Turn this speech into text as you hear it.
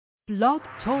Blog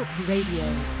Talk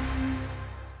Radio.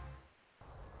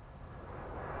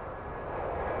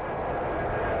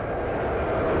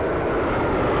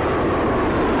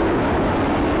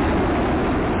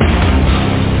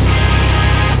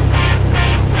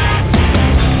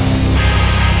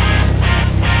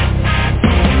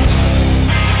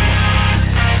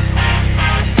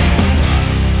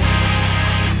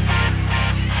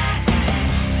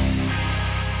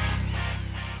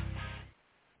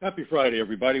 Happy Friday,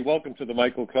 everybody. Welcome to the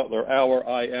Michael Cutler Hour.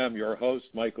 I am your host,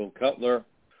 Michael Cutler.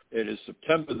 It is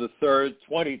September the 3rd,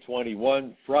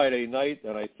 2021, Friday night,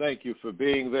 and I thank you for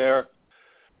being there.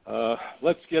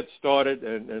 Let's get started,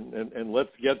 and let's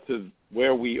get to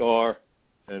where we are,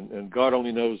 and God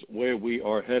only knows where we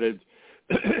are headed.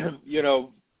 You know,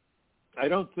 I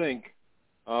don't think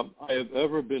I have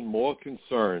ever been more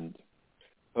concerned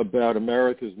about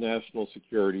America's national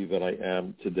security than I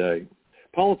am today.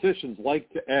 Politicians like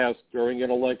to ask during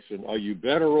an election, are you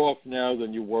better off now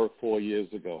than you were 4 years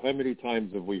ago? How many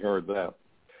times have we heard that?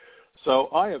 So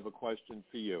I have a question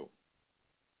for you.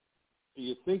 Do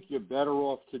you think you're better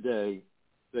off today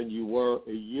than you were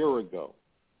a year ago?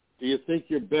 Do you think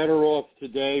you're better off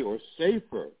today or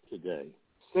safer today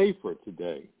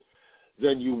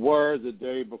than you were the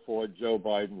day before Joe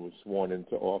Biden was sworn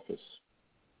into office?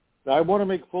 Now, I want to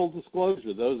make full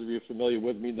disclosure. Those of you familiar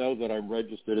with me know that I'm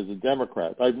registered as a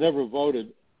Democrat. I've never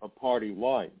voted a party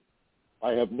line.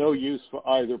 I have no use for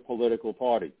either political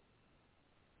party.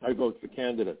 I vote for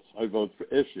candidates. I vote for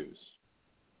issues.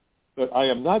 But I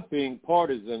am not being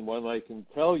partisan when I can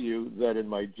tell you that in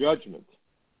my judgment,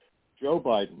 Joe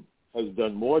Biden has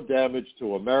done more damage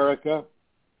to America,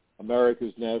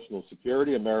 America's national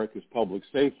security, America's public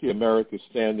safety, America's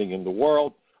standing in the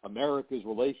world, America's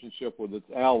relationship with its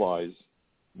allies.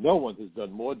 No one has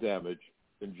done more damage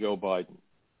than Joe Biden.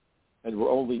 And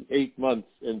we're only 8 months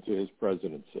into his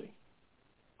presidency.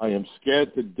 I am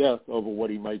scared to death over what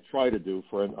he might try to do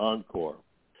for an encore.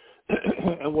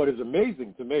 And what is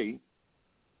amazing to me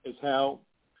is how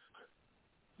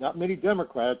not many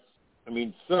Democrats, I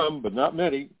mean some, but not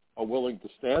many, are willing to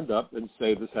stand up and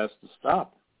say this has to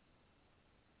stop.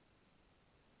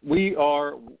 We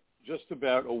are just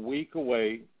about a week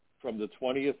away from the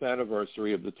 20th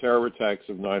anniversary of the terror attacks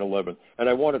of 9/11, and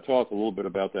I want to talk a little bit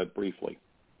about that briefly.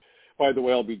 By the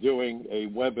way, I'll be doing a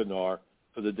webinar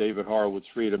for the David Horowitz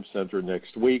Freedom Center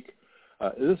next week.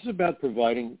 This is about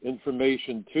providing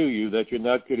information to you that you're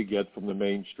not going to get from the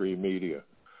mainstream media.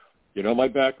 You know my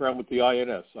background with the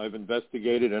INS. I've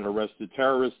investigated and arrested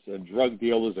terrorists and drug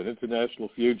dealers and international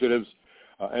fugitives.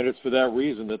 And it's for that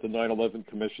reason that the 9/11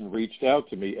 Commission reached out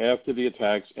to me after the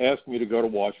attacks, asked me to go to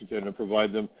Washington and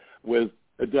provide them with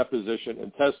a deposition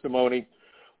and testimony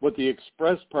with the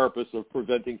express purpose of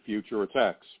preventing future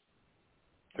attacks.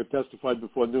 I've testified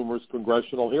before numerous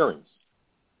congressional hearings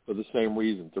for the same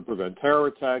reason, to prevent terror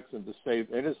attacks and to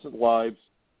save innocent lives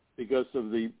because of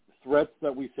the threats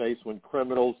that we face when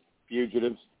criminals,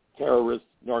 fugitives, terrorists,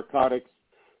 narcotics,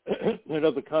 and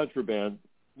other contraband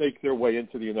make their way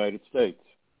into the United States.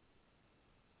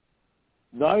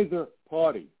 Neither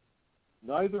party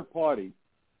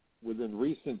within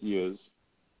recent years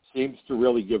seems to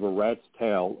really give a rat's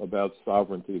tail about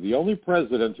sovereignty. The only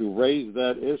president who raised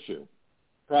that issue,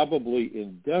 probably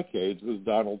in decades, was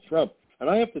Donald Trump. And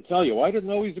I have to tell you, I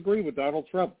didn't always agree with Donald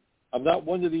Trump. I'm not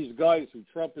one of these guys who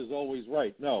Trump is always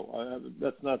right. No,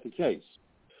 that's not the case.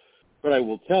 But I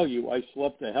will tell you, I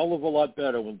slept a hell of a lot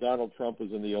better when Donald Trump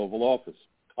was in the Oval Office.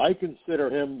 I consider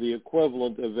him the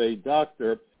equivalent of a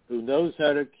doctor who knows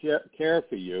how to care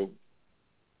for you,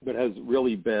 but has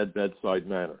really bad bedside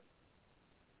manner.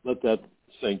 Let that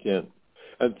sink in.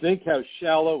 And think how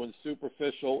shallow and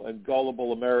superficial and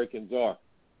gullible Americans are.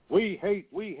 We hate.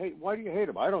 Why do you hate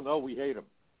him? I don't know. We hate him.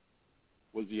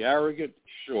 Was he arrogant?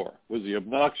 Sure. Was he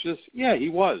obnoxious? Yeah, he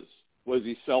was. Was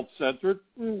he self-centered?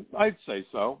 I'd say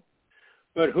so.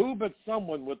 But who but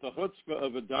someone with the chutzpah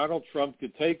of a Donald Trump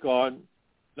could take on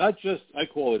not just, I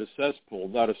call it a cesspool,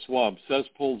 not a swamp.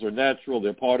 Cesspools are natural.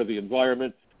 They're part of the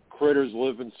environment. Critters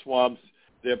live in swamps.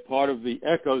 They're part of the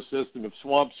ecosystem. If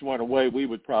swamps went away, we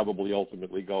would probably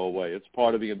ultimately go away. It's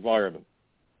part of the environment.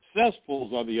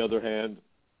 Cesspools, on the other hand,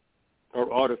 are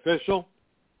artificial,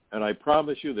 and I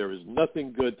promise you there is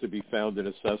nothing good to be found in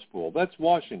a cesspool. That's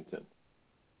Washington,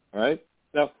 all right?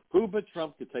 Now, who but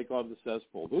Trump could take on the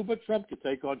cesspool? Who but Trump could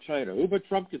take on China? Who but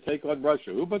Trump could take on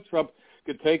Russia? Who but Trump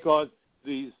could take on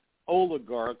these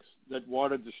oligarchs that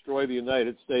want to destroy the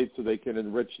United States so they can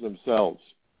enrich themselves?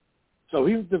 So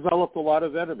he's developed a lot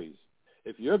of enemies.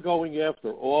 If you're going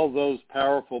after all those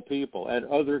powerful people and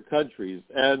other countries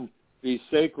and these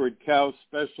sacred cow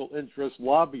special interest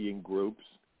lobbying groups,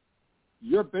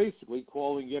 you're basically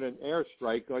calling in an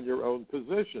airstrike on your own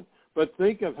position. But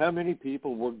think of how many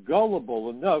people were gullible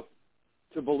enough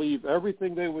to believe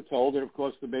everything they were told, and of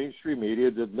course the mainstream media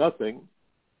did nothing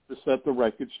to set the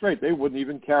record straight. They wouldn't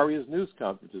even carry his news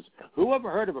conferences. Who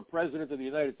ever heard of a president of the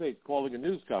United States calling a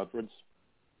news conference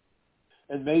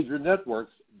and major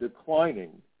networks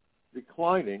declining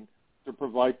to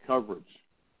provide coverage?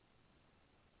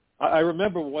 I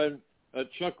remember when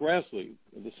Chuck Grassley,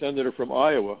 the senator from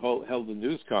Iowa, held a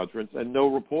news conference and no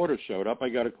reporter showed up. I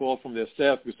got a call from their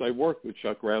staff because I worked with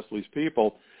Chuck Grassley's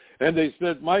people, and they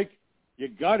said, Mike, you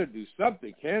got to do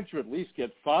something. Can't you at least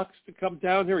get Fox to come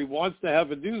down here? He wants to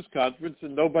have a news conference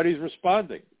and nobody's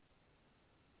responding.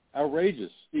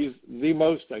 Outrageous. He's the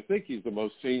most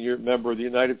senior member of the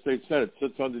United States Senate,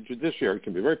 sits on the Judiciary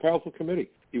Committee, a very powerful committee.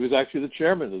 He was actually the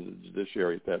chairman of the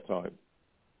Judiciary at that time.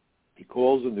 He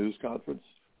calls a news conference.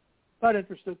 Not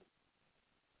interested.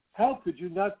 How could you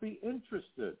not be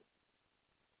interested?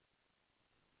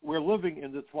 We're living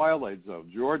in the twilight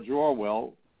zone. George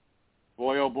Orwell,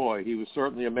 boy, oh boy, he was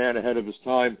certainly a man ahead of his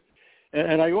time.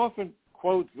 And I often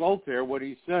quote Voltaire when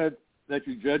he said that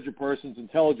you judge a person's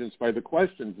intelligence by the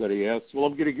questions that he asks. Well,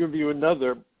 I'm going to give you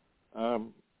another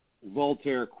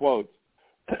Voltaire quote.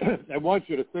 I want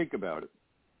you to think about it.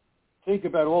 Think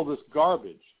about all this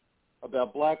garbage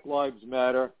about Black Lives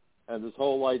Matter and this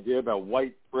whole idea about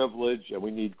white privilege, and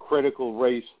we need critical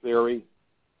race theory.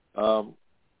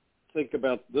 Think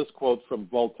about this quote from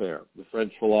Voltaire, the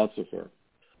French philosopher.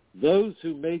 Those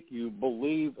who make you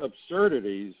believe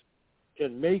absurdities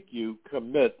can make you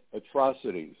commit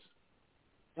atrocities.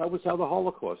 That was how the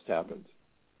Holocaust happened.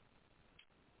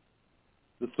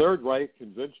 The Third Reich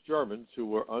convinced Germans who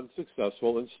were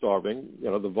unsuccessful and starving,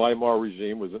 the Weimar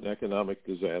regime was an economic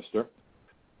disaster.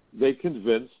 They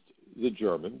convinced the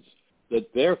Germans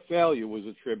that their failure was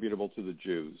attributable to the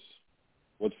Jews.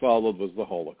 What followed was the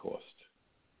Holocaust.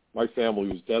 My family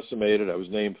was decimated. I was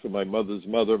named for my mother's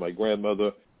mother, my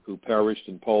grandmother, who perished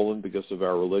in Poland because of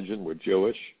our religion. We're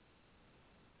Jewish.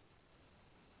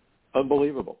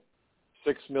 Unbelievable.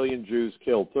 6 million Jews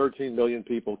killed, 13 million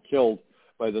people killed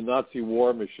by the Nazi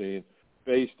war machine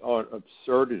based on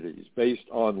absurdities, based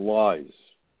on lies,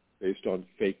 based on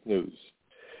fake news.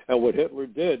 And what Hitler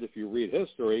did, if you read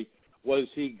history, was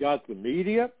he got the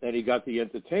media and he got the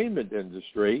entertainment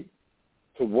industry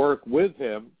to work with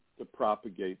him to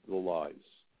propagate the lies,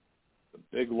 the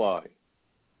big lie.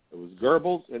 It was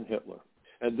Goebbels and Hitler.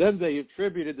 And then they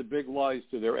attributed the big lies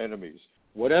to their enemies.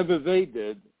 Whatever they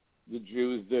did, the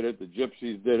Jews did it, the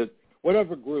Gypsies did it,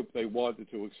 whatever group they wanted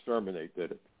to exterminate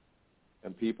did it.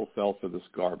 And people fell for this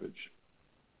garbage.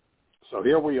 So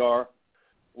here we are,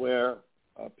 where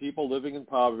people living in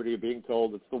poverty are being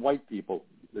told it's the white people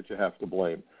that you have to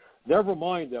blame. Never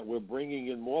mind that we're bringing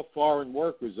in more foreign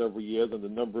workers every year than the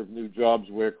number of new jobs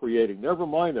we're creating. Never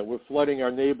mind that we're flooding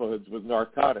our neighborhoods with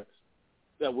narcotics,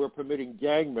 that we're permitting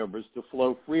gang members to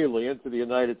flow freely into the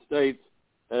United States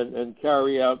and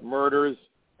carry out murders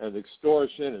and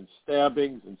extortion and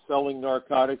stabbings and selling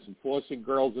narcotics and forcing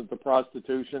girls into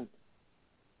prostitution.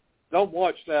 Don't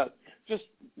watch that. Just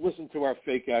listen to our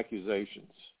fake accusations.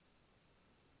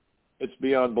 It's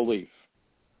beyond belief.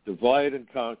 Divide and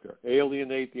conquer.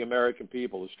 Alienate the American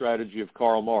people, the strategy of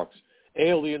Karl Marx.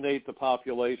 Alienate the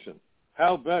population.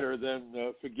 How better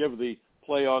than, forgive the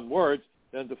play on words,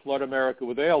 than to flood America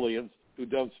with aliens who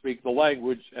don't speak the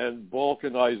language and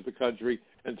balkanize the country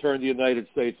and turn the United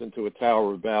States into a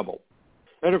Tower of Babel.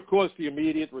 And, of course, the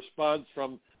immediate response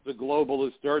from the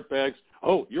globalist dirtbags,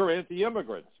 oh, you're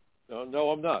anti-immigrants. No,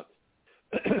 I'm not.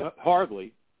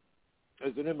 Hardly.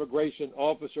 As an immigration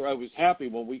officer, I was happy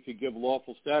when we could give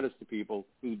lawful status to people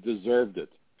who deserved it.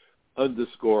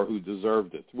 Underscore who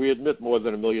deserved it. We admit more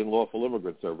than 1 million lawful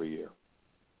immigrants every year.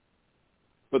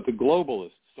 But the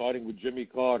globalists, starting with Jimmy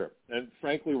Carter, and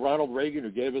frankly Ronald Reagan,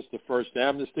 who gave us the first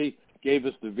amnesty, gave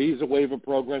us the visa waiver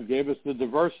program, gave us the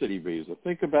diversity visa.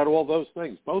 Think about all those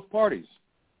things. Both parties.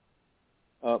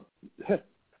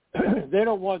 They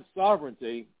don't want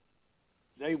sovereignty.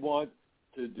 They want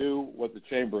to do what the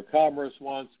Chamber of Commerce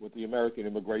wants, what the American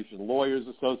Immigration Lawyers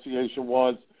Association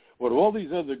wants, what all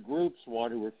these other groups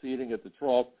want who are feeding at the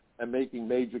trough and making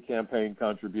major campaign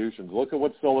contributions. Look at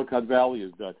what Silicon Valley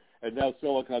has done. And now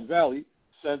Silicon Valley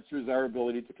censors our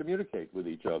ability to communicate with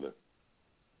each other.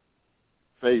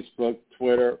 Facebook,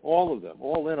 Twitter, all of them,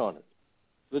 all in on it.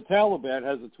 The Taliban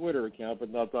has a Twitter account,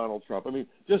 but not Donald Trump. I mean,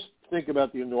 just think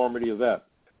about the enormity of that.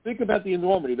 Think about the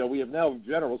enormity that we have now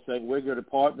generals saying we're going to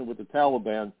partner with the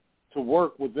Taliban to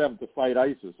work with them to fight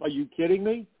ISIS. Are you kidding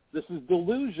me? This is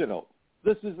delusional.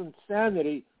 This is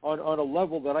insanity on a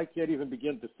level that I can't even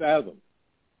begin to fathom.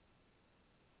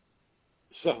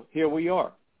 So here we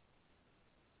are.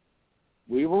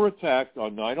 We were attacked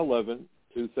on 9/11,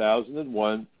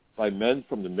 2001, by men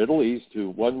from the Middle East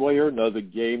who, one way or another,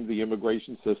 gamed the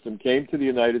immigration system, came to the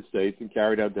United States, and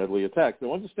carried out deadly attacks.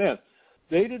 Now, understand,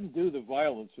 they didn't do the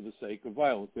violence for the sake of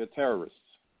violence. They're terrorists.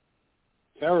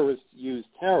 Terrorists use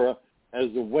terror as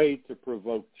a way to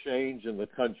provoke change in the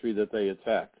country that they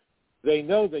attack. They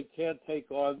know they can't take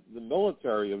on the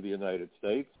military of the United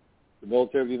States. The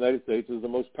military of the United States is the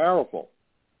most powerful.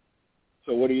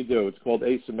 So what do? It's called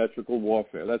asymmetrical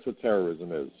warfare. That's what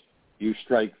terrorism is. You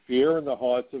strike fear in the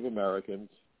hearts of Americans,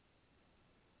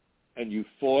 and you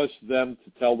force them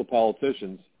to tell the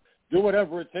politicians, do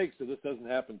whatever it takes so this doesn't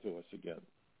happen to us again.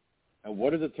 And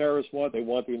what do the terrorists want? They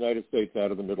want the United States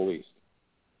out of the Middle East.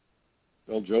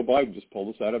 Well, Joe Biden just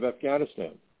pulled us out of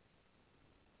Afghanistan.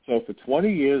 So for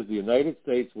 20 years, the United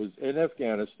States was in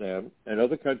Afghanistan and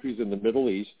other countries in the Middle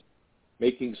East,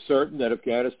 making certain that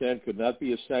Afghanistan could not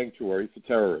be a sanctuary for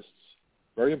terrorists.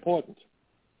 Very important.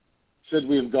 Should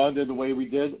we have gone there the way we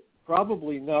did?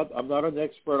 Probably not. I'm not an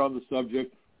expert on the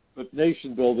subject, but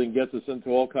nation building gets us into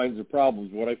all kinds of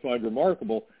problems. What I find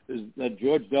remarkable is that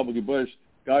George W. Bush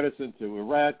got us into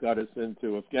Iraq, got us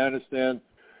into Afghanistan,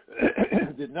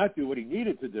 did not do what he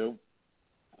needed to do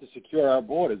to secure our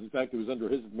borders. In fact, it was under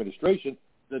his administration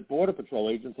that Border Patrol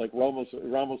agents like Ramos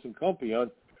and Compion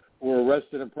were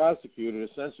arrested and prosecuted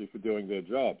essentially for doing their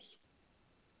jobs.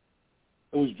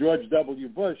 It was George W.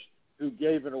 Bush who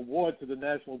gave an award to the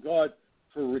National Guard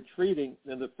for retreating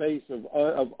in the face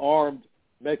of armed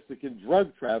Mexican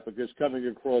drug traffickers coming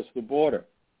across the border.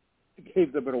 He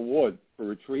gave them an award for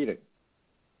retreating.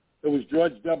 It was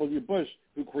George W. Bush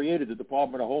who created the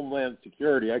Department of Homeland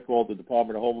Security. I call it the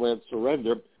Department of Homeland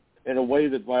Surrender, in a way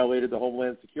that violated the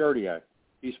Homeland Security Act.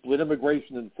 He split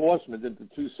immigration enforcement into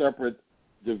two separate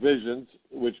divisions,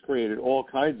 which created all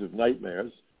kinds of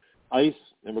nightmares. ICE,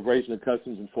 Immigration and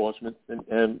Customs Enforcement,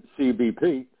 and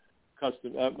CBP,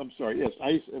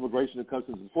 ICE, Immigration and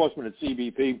Customs Enforcement, and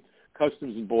CBP,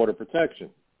 Customs and Border Protection.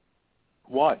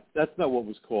 Why? That's not what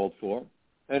was called for.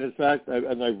 And in fact,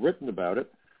 I've written about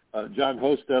it, John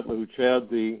Hostetler, who chaired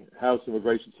the House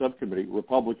Immigration Subcommittee,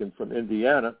 Republican from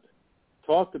Indiana,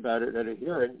 talked about it at a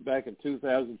hearing back in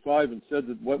 2005 and said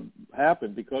that what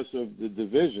happened because of the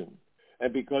division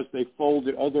and because they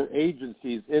folded other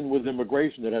agencies in with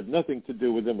immigration that had nothing to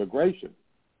do with immigration,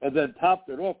 and then topped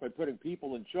it off by putting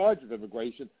people in charge of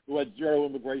immigration who had zero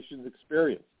immigration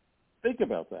experience. Think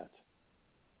about that.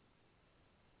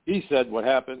 He said what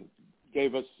happened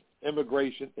gave us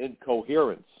immigration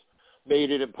incoherence, made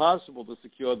it impossible to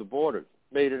secure the borders,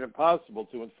 made it impossible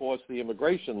to enforce the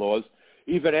immigration laws,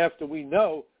 even after we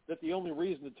know that the only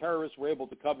reason the terrorists were able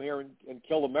to come here and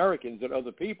kill Americans and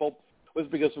other people was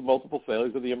because of multiple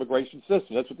failures of the immigration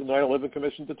system. That's what the 9/11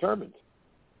 Commission determined.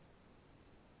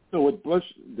 So what Bush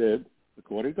did,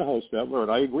 according to Hostetler, and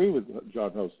I agree with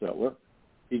John Hostetler,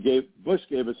 Bush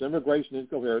gave us immigration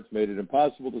incoherence, made it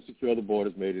impossible to secure the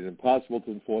borders, made it impossible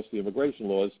to enforce the immigration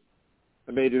laws,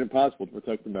 and made it impossible to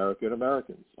protect America and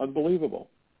Americans. Unbelievable.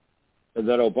 And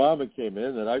then Obama came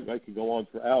in, and I could go on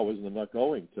for hours, and I'm not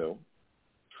going to.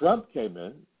 Trump came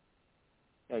in,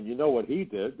 and you know what he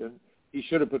did, and he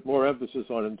should have put more emphasis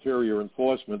on interior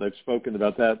enforcement. I've spoken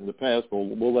about that in the past, but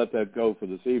we'll let that go for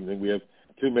this evening. We have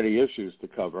too many issues to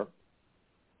cover.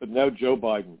 But now Joe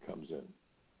Biden comes in.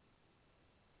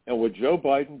 And what Joe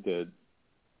Biden did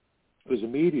was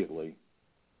immediately,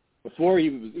 before he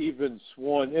was even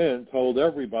sworn in, told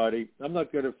everybody, I'm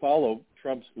not going to follow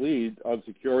Trump's lead on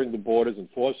securing the borders,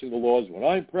 enforcing the laws. When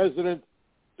I'm president,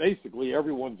 basically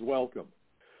everyone's welcome.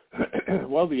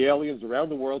 Well, the aliens around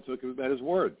the world took him at his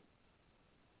word.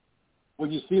 When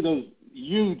you see those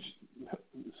huge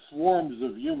swarms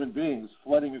of human beings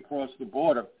flooding across the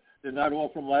border, they're not all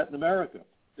from Latin America.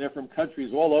 They're from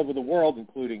countries all over the world,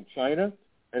 including China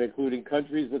and including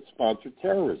countries that sponsor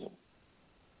terrorism.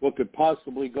 What could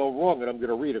possibly go wrong? And I'm going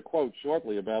to read a quote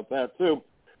shortly about that, too,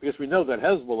 because we know that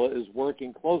Hezbollah is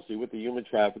working closely with the human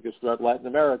traffickers throughout Latin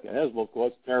America. Hezbollah, of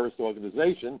course, a terrorist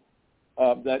organization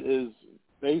that is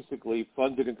basically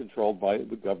funded and controlled by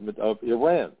the government of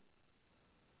Iran.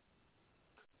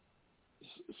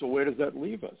 So where does that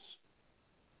leave us?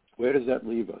 Where does that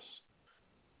leave us?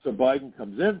 So Biden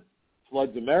comes in,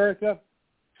 floods America,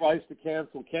 tries to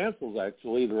cancels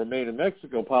actually the Remain in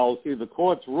Mexico policy. The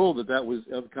courts ruled that that was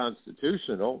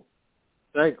unconstitutional,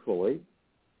 thankfully.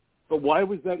 But why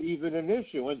was that even an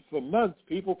issue? And for months,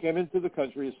 people came into the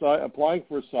country applying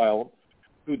for asylum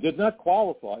who did not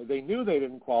qualify. They knew they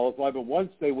didn't qualify, but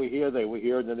once they were here,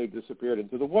 and then they disappeared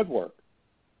into the woodwork.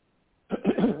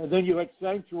 And then you had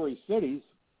sanctuary cities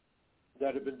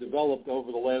that have been developed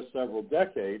over the last several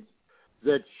decades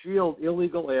that shield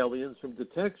illegal aliens from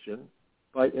detection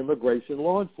by immigration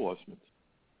law enforcement.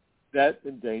 That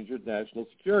endangered national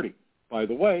security. By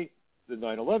the way, the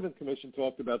 9/11 Commission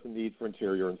talked about the need for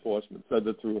interior enforcement, said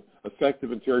that through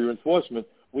effective interior enforcement,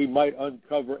 we might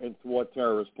uncover and thwart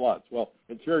terrorist plots. Well,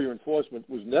 interior enforcement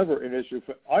was never an issue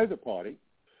for either party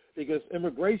because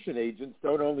immigration agents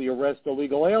don't only arrest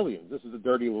illegal aliens. This is a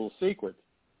dirty little secret.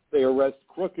 They arrest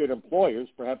crooked employers,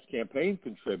 perhaps campaign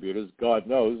contributors, God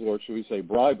knows, or should we say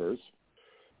bribers,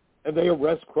 and they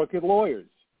arrest crooked lawyers.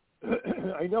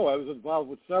 I know I was involved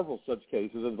with several such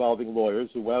cases involving lawyers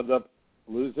who wound up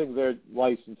losing their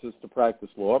licenses to practice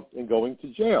law and going to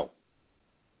jail.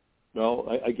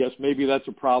 Well, I guess maybe that's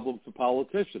a problem for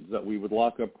politicians, that we would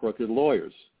lock up crooked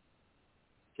lawyers.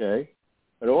 Okay?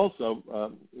 But also,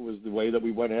 it was the way that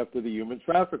we went after the human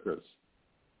traffickers.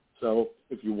 So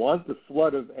if you want the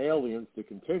flood of aliens to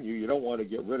continue, you don't want to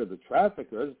get rid of the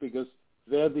traffickers because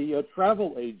they're the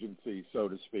travel agency, so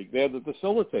to speak. They're the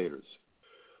facilitators.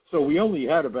 So we only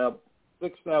had about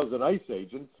 6,000 ICE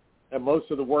agents, and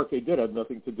most of the work they did had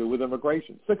nothing to do with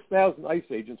immigration. 6,000 ICE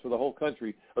agents for the whole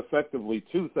country, effectively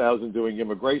 2,000 doing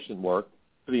immigration work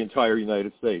for the entire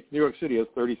United States. New York City has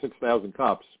 36,000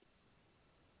 cops.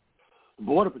 The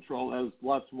Border Patrol has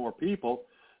lots more people,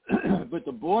 but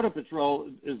the Border Patrol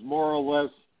is more or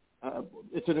less,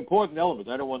 it's an important element.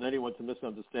 I don't want anyone to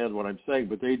misunderstand what I'm saying,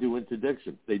 but they do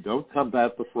interdiction. They don't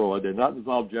combat the fraud. They're not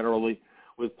involved generally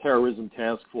with terrorism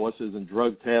task forces and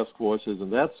drug task forces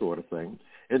and that sort of thing.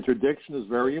 Interdiction is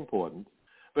very important,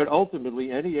 but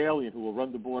ultimately any alien who will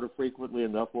run the border frequently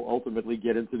enough will ultimately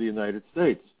get into the United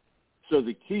States. So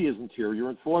the key is interior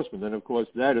enforcement, and of course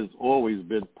that has always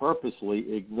been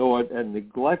purposely ignored and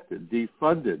neglected,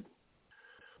 defunded.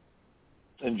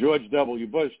 And George W.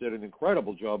 Bush did an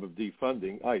incredible job of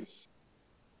defunding ICE.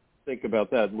 Think about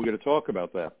that, and we're going to talk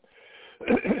about that.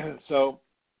 So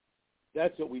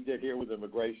that's what we did here with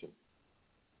immigration.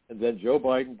 And then Joe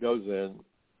Biden goes in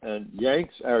and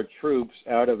yanks our troops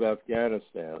out of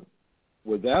Afghanistan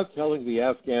without telling the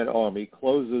Afghan army,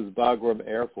 closes Bagram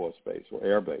Air Force Base or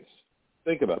Air Base.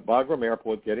 Think about it, Bagram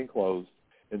Airport getting closed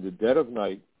in the dead of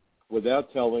night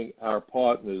without telling our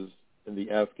partners in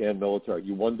the Afghan military.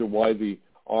 You wonder why the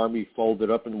army folded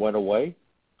up and went away?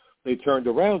 They turned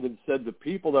around and said the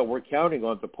people that we're counting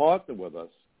on to partner with us,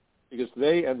 because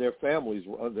they and their families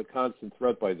were under constant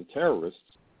threat by the terrorists,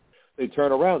 they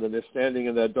turn around and they're standing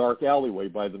in that dark alleyway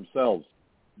by themselves.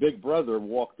 Big Brother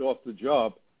walked off the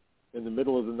job in the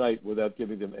middle of the night without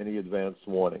giving them any advance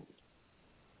warning.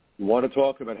 You want to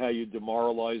talk about how you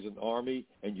demoralize an army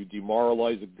and you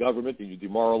demoralize a government and you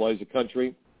demoralize a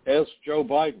country? Ask Joe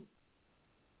Biden,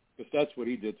 because that's what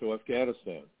he did to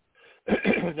Afghanistan.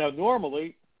 Now,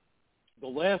 normally, the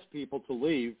last people to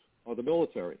leave are the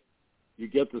military. You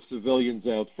get the civilians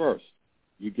out first.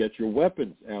 You get your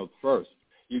weapons out first.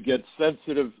 You get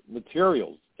sensitive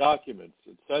materials, documents,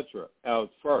 etc.,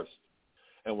 out first.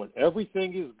 And when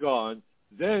everything is gone,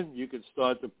 then you can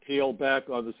start to peel back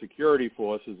on the security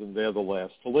forces, and they're the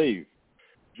last to leave.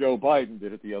 Joe Biden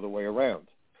did it the other way around.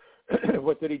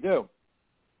 What did he do?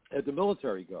 Had the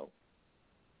military go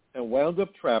and wound up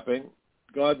trapping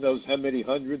God knows how many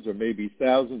hundreds or maybe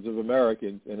thousands of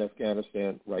Americans in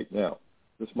Afghanistan right now,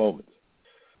 this moment.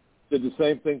 Did the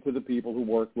same thing to the people who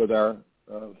work with our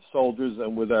soldiers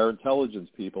and with our intelligence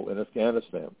people in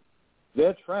Afghanistan.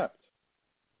 They're trapped.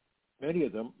 Many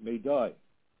of them may die.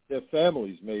 Their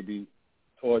families may be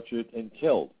tortured and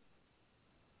killed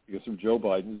because of Joe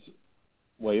Biden's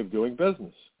way of doing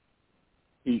business.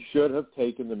 He should have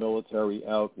taken the military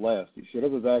out last. He should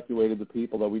have evacuated the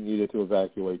people that we needed to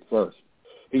evacuate first.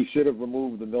 He should have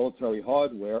removed the military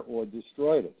hardware or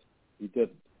destroyed it. He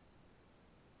didn't.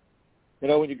 You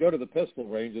know, when you go to the pistol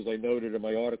range, as I noted in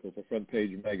my article for Front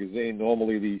Page Magazine,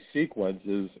 normally the sequence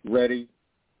is ready,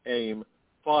 aim,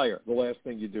 fire. The last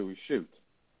thing you do is shoot.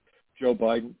 Joe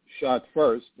Biden shot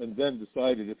first and then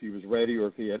decided if he was ready or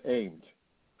if he had aimed.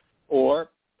 Or,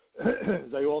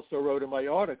 as I also wrote in my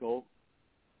article,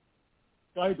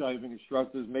 skydiving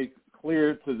instructors make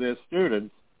clear to their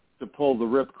students to pull the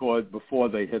ripcord before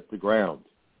they hit the ground.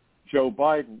 Joe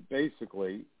Biden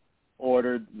basically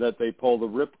ordered that they pull the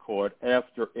ripcord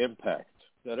after impact.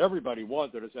 That everybody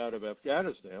wanted us out of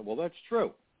Afghanistan. Well, that's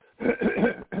true.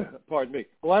 Pardon me.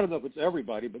 Well, I don't know if it's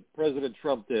everybody, but President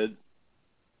Trump did.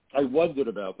 I wondered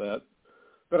about that.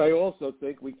 But I also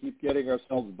think we keep getting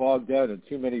ourselves bogged down in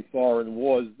too many foreign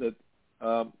wars that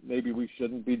maybe we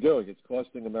shouldn't be doing. It's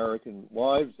costing American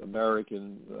lives,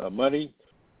 American money,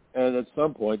 and at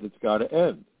some point it's got to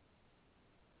end.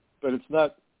 But it's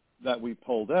not that we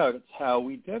pulled out, it's how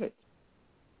we did it.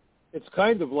 It's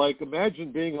kind of like,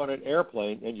 imagine being on an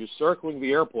airplane and you're circling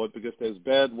the airport because there's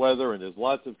bad weather and there's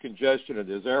lots of congestion and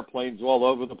there's airplanes all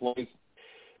over the place,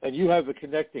 and you have a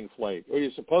connecting flight, or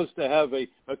you're supposed to have a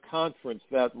conference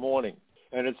that morning,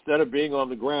 and instead of being on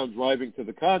the ground driving to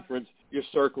the conference, you're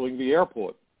circling the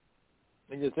airport.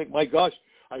 And you think, my gosh,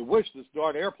 I wish this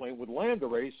darn airplane would land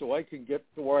already so I can get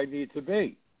to where I need to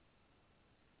be.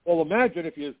 Well, imagine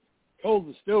if you told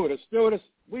the stewardess,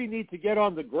 we need to get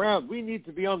on the ground. We need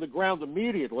to be on the ground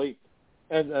immediately.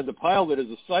 And the pilot is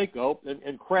a psycho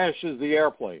and crashes the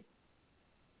airplane.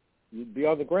 You'd be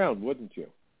on the ground, wouldn't you?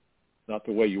 Not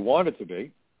the way you want it to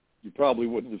be. You probably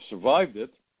wouldn't have survived it.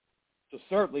 So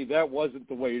certainly that wasn't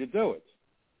the way to do it.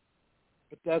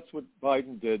 But that's what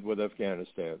Biden did with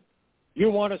Afghanistan. You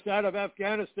want us out of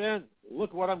Afghanistan?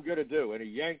 Look what I'm going to do. And he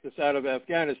yanked us out of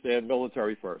Afghanistan,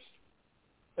 military first.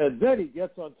 And then he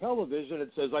gets on television and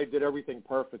says, I did everything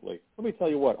perfectly. Let me tell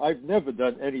you what, I've never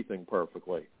done anything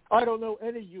perfectly. I don't know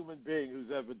any human being who's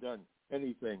ever done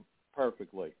anything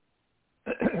perfectly.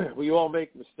 We all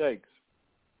make mistakes.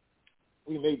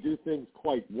 We may do things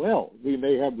quite well. We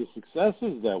may have the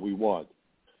successes that we want.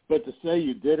 But to say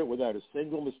you did it without a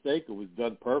single mistake, it was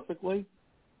done perfectly.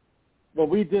 When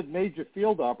we did major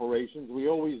field operations, we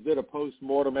always did a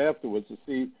post-mortem afterwards to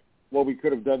see what we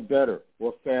could have done better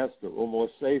or faster or more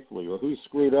safely, or who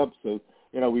screwed up so,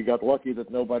 we got lucky that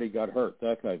nobody got hurt,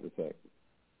 that kind of thing.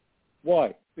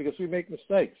 Why? Because we make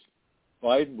mistakes.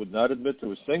 Biden would not admit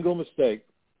to a single mistake.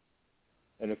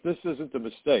 And if this isn't a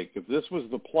mistake, if this was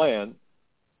the plan,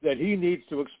 then he needs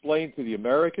to explain to the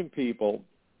American people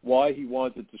why he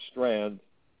wanted to strand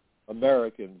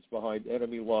Americans behind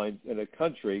enemy lines in a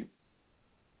country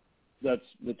that's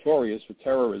notorious for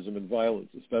terrorism and violence,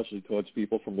 especially towards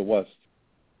people from the West.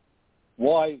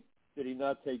 Why did he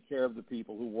not take care of the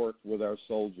people who worked with our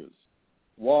soldiers?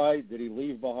 Why did he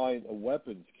leave behind a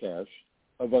weapons cache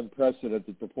of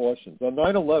unprecedented proportions? On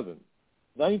 9/11,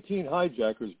 19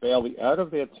 hijackers barely out of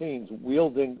their teens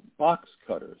wielding box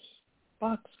cutters,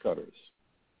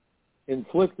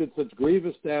 inflicted such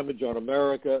grievous damage on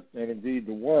America and indeed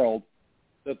the world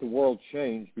that the world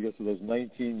changed because of those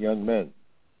 19 young men.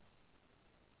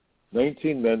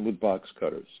 19 men with box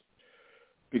cutters.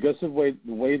 Because of the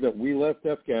way that we left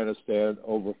Afghanistan,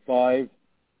 over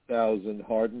 5,000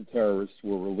 hardened terrorists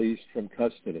were released from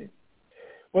custody.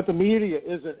 What the media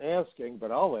isn't asking,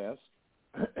 but I'll ask,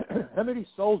 how many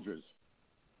soldiers,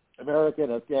 American,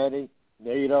 Afghani,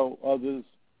 NATO, others,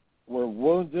 were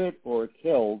wounded or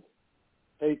killed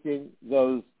taking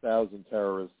those 1,000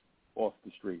 terrorists off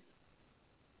the street?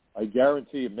 I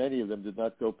guarantee you many of them did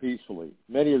not go peacefully.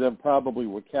 Many of them probably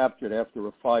were captured after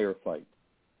a firefight.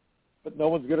 But no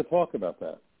one's going to talk about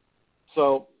that.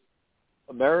 So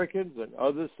Americans and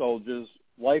other soldiers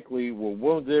likely were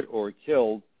wounded or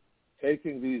killed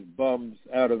taking these bums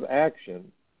out of action.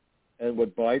 And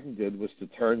what Biden did was to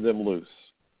turn them loose.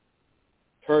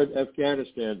 Turn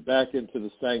Afghanistan back into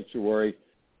the sanctuary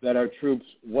that our troops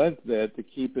went there to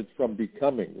keep it from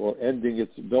becoming or ending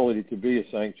its ability to be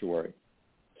a sanctuary.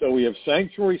 So we have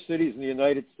sanctuary cities in the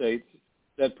United States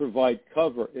that provide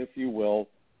cover, if you will,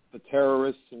 for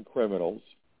terrorists and criminals.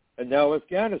 And now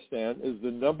Afghanistan is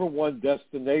the number one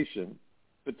destination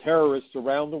for terrorists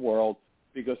around the world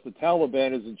because the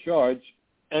Taliban is in charge,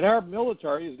 and our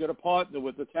military is going to partner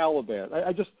with the Taliban.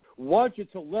 I just want you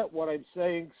to let what I'm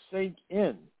saying sink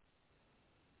in,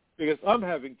 because I'm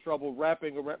having trouble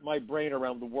wrapping my brain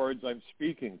around the words I'm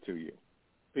speaking to you,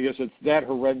 because it's that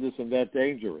horrendous and that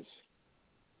dangerous.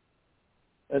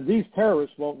 And these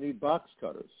terrorists won't need box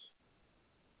cutters.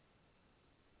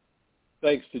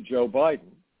 Thanks to Joe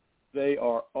Biden, they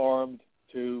are armed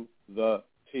to the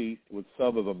teeth with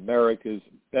some of America's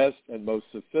best and most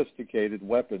sophisticated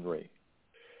weaponry.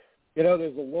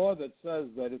 There's a law that says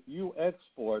that if you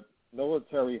export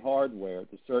military hardware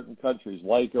to certain countries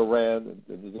like Iran, and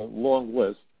there's a long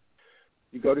list,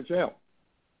 you go to jail.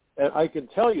 And I can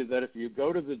tell you that if you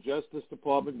go to the Justice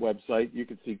Department website, you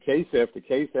can see case after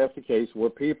case after case where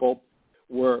people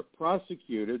were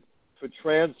prosecuted for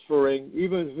transferring,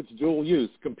 even if it's dual use,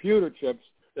 computer chips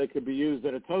that could be used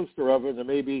in a toaster oven that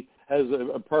maybe has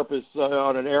a purpose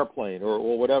on an airplane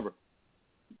or whatever.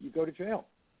 You go to jail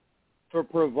for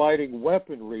providing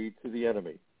weaponry to the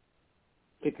enemy.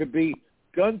 It could be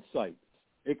gun sights.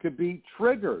 It could be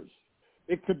triggers.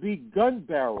 It could be gun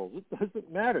barrels. It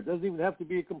doesn't matter. It doesn't even have to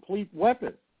be a complete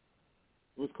weapon.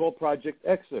 It was called Project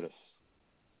Exodus.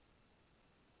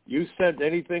 You send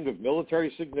anything of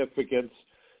military significance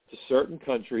to certain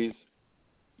countries,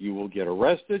 you will get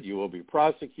arrested, you will be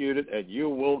prosecuted, and you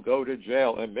will go to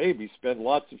jail and maybe spend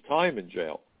lots of time in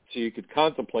jail so you could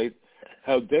contemplate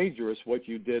how dangerous what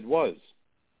you did was.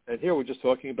 And here we're just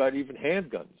talking about even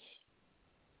handguns.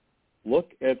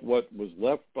 Look at what was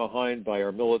left behind by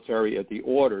our military at the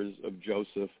orders of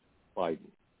Joseph Biden.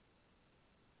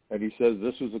 And he says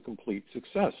this was a complete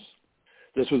success.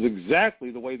 This was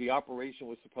exactly the way the operation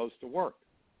was supposed to work.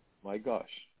 My gosh.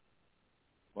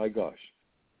 My gosh.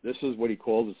 This is what he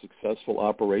called a successful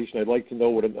operation. I'd like to know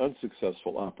what an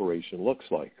unsuccessful operation looks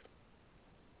like.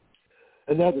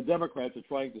 And now the Democrats are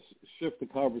trying to shift the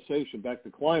conversation back to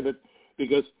climate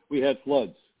because we had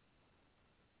floods.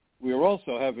 We are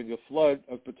also having a flood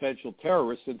of potential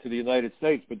terrorists into the United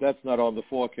States, but that's not on the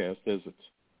forecast, is it?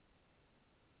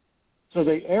 So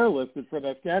they airlifted from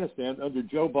Afghanistan under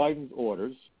Joe Biden's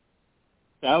orders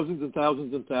thousands and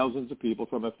thousands and thousands of people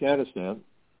from Afghanistan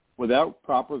without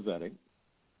proper vetting.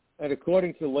 And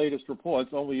according to the latest reports,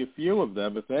 only a few of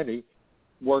them, if any,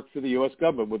 worked for the U.S.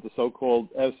 government with the so-called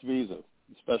S visa,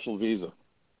 special visa.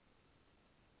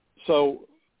 So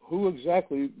who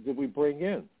exactly did we bring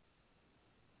in?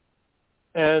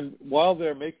 And while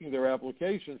they're making their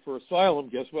application for asylum,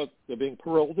 guess what? They're being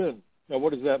paroled in. Now,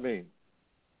 what does that mean?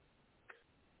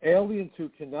 Aliens who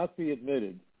cannot be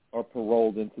admitted are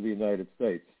paroled into the United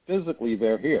States. Physically,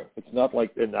 they're here. It's not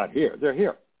like they're not here. They're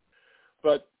here.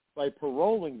 But by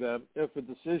paroling them, if a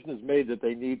decision is made that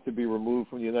they need to be removed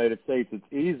from the United States,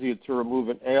 it's easier to remove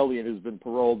an alien who's been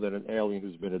paroled than an alien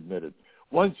who's been admitted.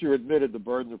 Once you're admitted, the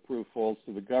burden of proof falls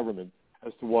to the government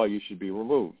as to why you should be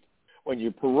removed. When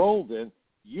you're paroled in,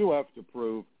 you have to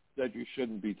prove that you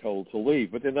shouldn't be told to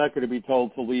leave. But they're not going to be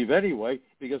told to leave anyway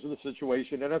because of the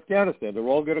situation in Afghanistan. They're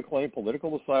all going to claim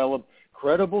political asylum,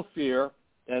 credible fear,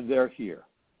 and they're here.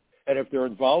 And if they're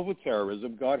involved with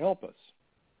terrorism, God help us.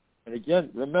 And again,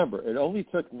 remember, it only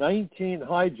took 19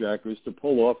 hijackers to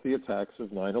pull off the attacks of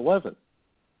 9/11.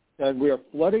 And we are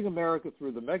flooding America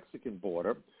through the Mexican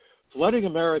border, flooding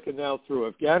America now through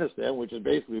Afghanistan, which has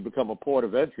basically become a port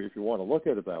of entry if you want to look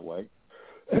at it that way.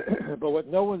 But what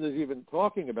no one is even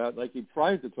talking about, and I keep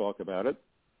trying to talk about it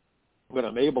when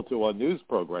I'm able to on news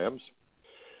programs,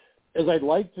 is I'd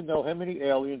like to know how many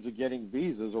aliens are getting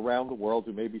visas around the world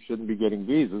who maybe shouldn't be getting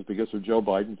visas because of Joe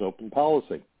Biden's open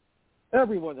policy.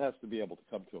 Everyone has to be able to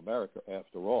come to America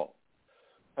after all.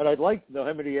 And I'd like to know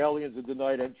how many aliens are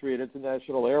denied entry at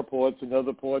international airports and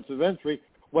other ports of entry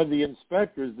when the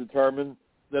inspectors determine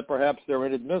that perhaps they're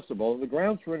inadmissible. And the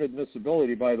grounds for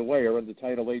inadmissibility, by the way, are under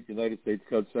Title 8 United States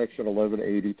Code Section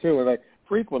 1182. And I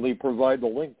frequently provide the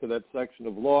link to that section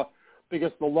of law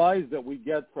because the lies that we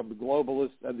get from the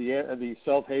globalists and the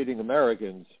self-hating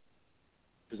Americans,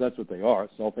 because that's what they are,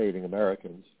 self-hating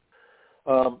Americans.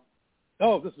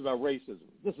 This is about racism.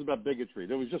 This is about bigotry.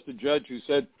 There was just a judge who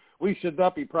said we should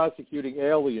not be prosecuting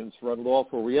aliens for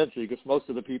unlawful reentry because most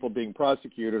of the people being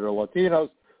prosecuted are Latinos.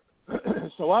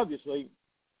 So obviously,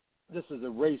 this is a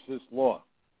racist law.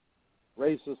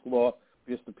 Racist law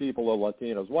because the people are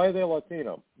Latinos. Why are they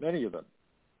Latino? Many of them.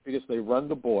 Because they run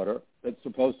the border that's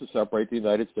supposed to separate the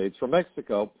United States from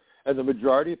Mexico. And the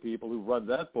majority of people who run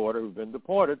that border who've been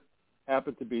deported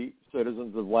happen to be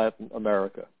citizens of Latin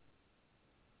America.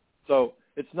 So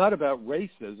it's not about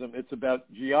racism. It's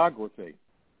about geography.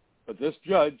 But this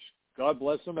judge, God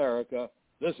bless America,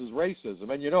 this is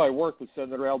racism. And, I worked with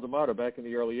Senator Al D'Amato back in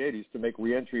the early 80s to make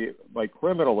reentry by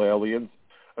criminal aliens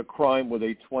a crime with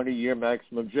a 20-year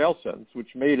maximum jail sentence,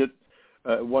 which made it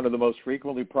one of the most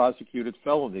frequently prosecuted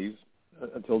felonies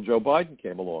until Joe Biden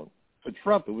came along. For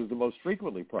Trump, it was the most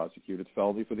frequently prosecuted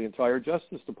felony for the entire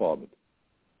Justice Department.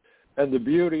 And the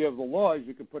beauty of the law is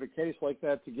you can put a case like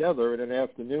that together in an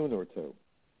afternoon or two.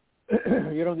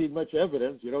 You don't need much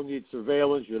evidence. You don't need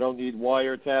surveillance. You don't need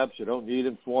wiretaps. You don't need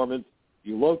informants.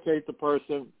 You locate the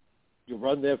person. You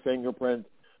run their fingerprint.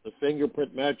 The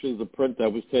fingerprint matches the print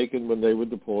that was taken when they were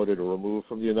deported or removed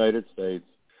from the United States.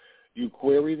 You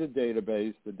query the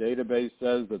database. The database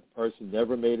says that the person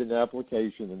never made an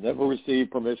application and never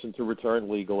received permission to return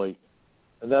legally.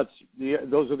 And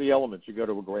those are the elements. You go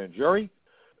to a grand jury.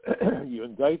 You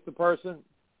indict the person.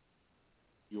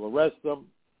 You arrest them.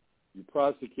 You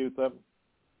prosecute them.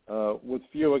 With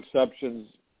few exceptions,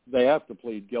 they have to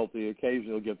plead guilty. Occasionally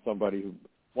you'll get somebody who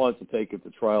wants to take it to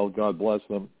trial. God bless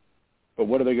them. But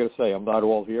what are they going to say? I'm not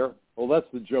all here? Well, that's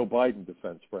the Joe Biden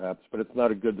defense, perhaps, but it's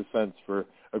not a good defense for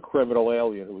a criminal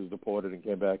alien who was deported and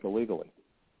came back illegally.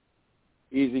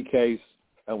 Easy case,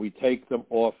 and we take them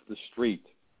off the street,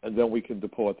 and then we can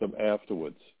deport them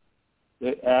afterwards.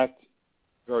 They act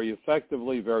very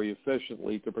effectively, very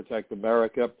efficiently to protect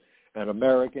America and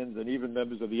Americans and even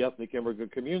members of the ethnic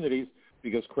immigrant communities,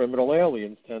 because criminal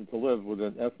aliens tend to live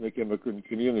within ethnic immigrant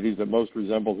communities that most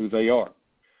resemble who they are.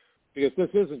 Because this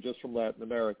isn't just from Latin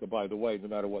America, by the way, no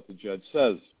matter what the judge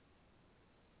says.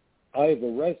 I have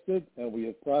arrested and we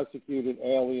have prosecuted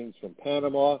aliens from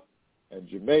Panama and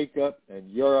Jamaica and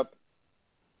Europe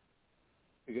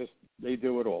because they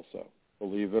do it also,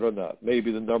 believe it or not.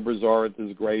 Maybe the numbers aren't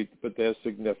as great, but they're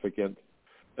significant.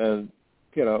 And,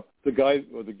 you know, the guy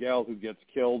or the gal who gets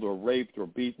killed or raped or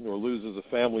beaten or loses a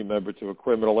family member to a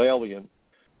criminal alien,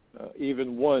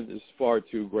 even one is far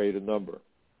too great a number.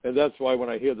 And that's why when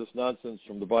I hear this nonsense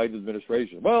from the Biden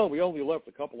administration, well, we only left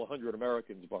a couple of hundred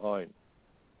Americans behind.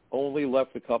 Only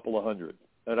left a couple of hundred.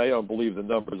 And I don't believe the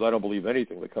numbers. I don't believe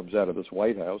anything that comes out of this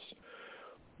White House.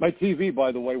 My TV,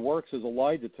 by the way, works as a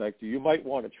lie detector. You might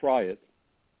want to try it.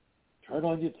 Turn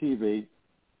on your TV.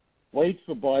 Wait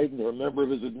for Biden or a member of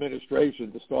his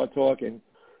administration to start talking.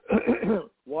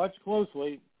 Watch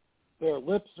closely. Their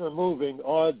lips are moving.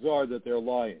 Odds are that they're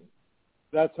lying.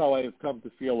 That's how I have come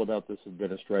to feel about this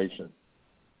administration.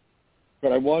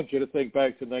 But I want you to think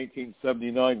back to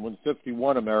 1979 when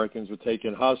 51 Americans were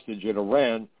taken hostage in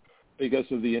Iran because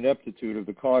of the ineptitude of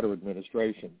the Carter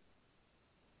administration.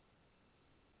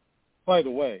 By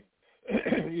the way,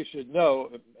 you should know,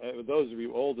 those of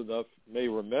you old enough may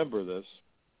remember this,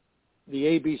 the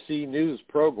ABC News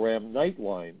program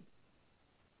Nightline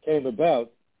came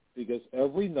about because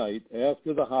every night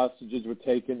after the hostages were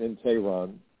taken in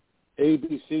Tehran,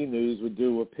 ABC News would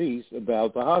do a piece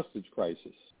about the hostage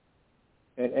crisis.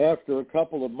 And after a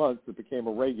couple of months, it became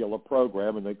a regular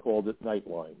program, and they called it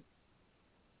Nightline.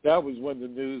 That was when the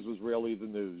news was really the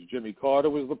news. Jimmy Carter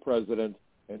was the president,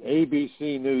 and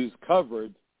ABC News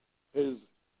covered his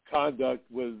conduct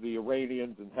with the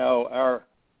Iranians and how our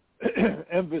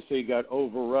embassy got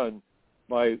overrun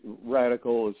by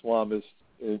radical Islamists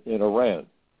in Iran.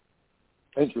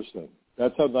 Interesting.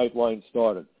 That's how Nightline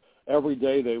started. Every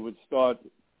day they would start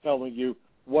telling you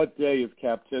what day of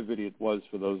captivity it was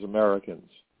for those Americans.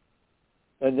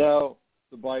 And now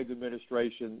the Biden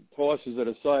administration tosses it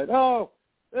aside. Oh,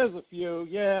 there's a few.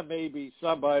 Yeah, maybe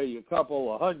somebody, a couple,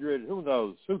 100. Who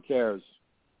knows? Who cares?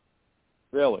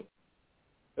 Really.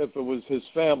 If it was his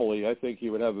family, I think he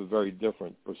would have a very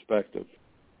different perspective.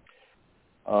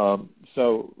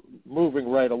 So moving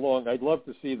right along, I'd love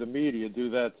to see the media do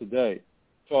that today.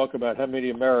 Talk about how many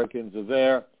Americans are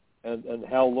there and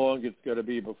how long it's going to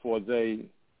be before they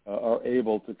are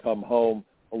able to come home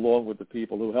along with the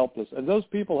people who helped us. And those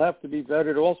people have to be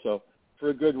vetted also for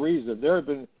a good reason. There have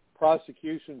been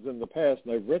prosecutions in the past,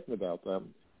 and I've written about them,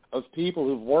 of people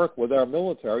who've worked with our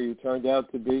military who turned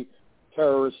out to be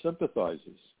terrorist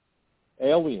sympathizers,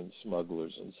 alien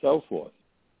smugglers, and so forth.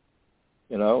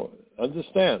 You know,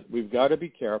 understand, we've got to be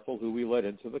careful who we let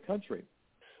into the country.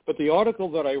 But the article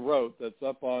that I wrote that's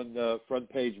up on Front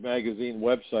Page Magazine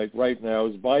website right now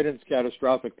is Biden's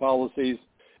Catastrophic Policies,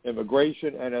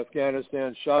 Immigration, and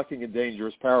Afghanistan, Shocking and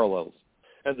Dangerous Parallels.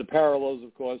 And the parallels,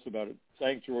 of course, about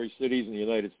sanctuary cities in the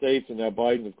United States, and now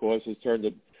Biden, of course, has turned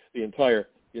the entire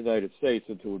United States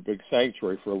into a big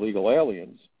sanctuary for illegal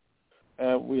aliens.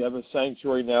 And we have a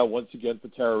sanctuary now, once again, for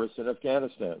terrorists in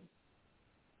Afghanistan.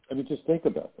 I mean, just think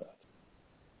about that.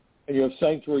 And you have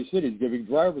sanctuary cities giving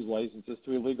driver's licenses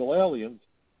to illegal aliens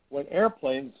when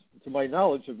airplanes, to my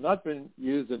knowledge, have not been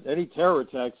used in any terror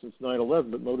attacks since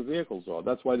 9/11, but motor vehicles are.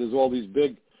 That's why there's all these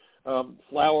big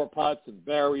flower pots and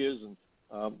barriers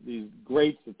and these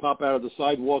grates that pop out of the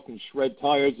sidewalk and shred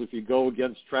tires if you go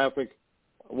against traffic.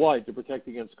 Why? To protect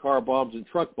against car bombs and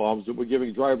truck bombs that we're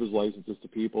giving driver's licenses to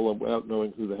people without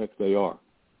knowing who the heck they are,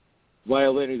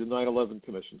 violating the 9/11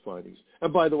 Commission findings.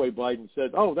 And by the way, Biden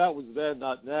said, oh, that was then,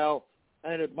 not now,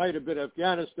 and it might have been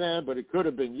Afghanistan, but it could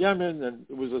have been Yemen, and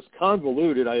it was as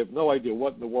convoluted. I have no idea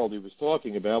what in the world he was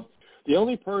talking about. The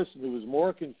only person who was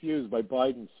more confused by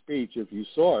Biden's speech, if you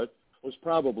saw it, was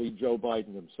probably Joe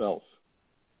Biden himself.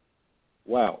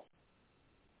 Wow.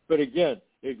 But again,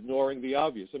 ignoring the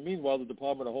obvious. And meanwhile, the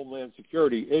Department of Homeland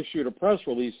Security issued a press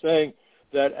release saying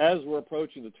that as we're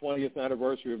approaching the 20th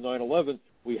anniversary of 9/11,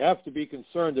 we have to be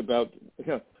concerned about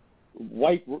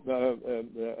white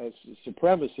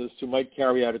supremacists who might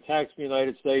carry out attacks in the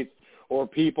United States, or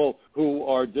people who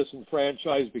are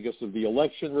disenfranchised because of the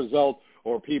election result,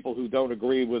 or people who don't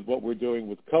agree with what we're doing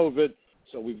with COVID.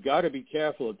 So we've got to be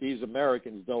careful that these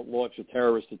Americans don't launch a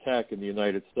terrorist attack in the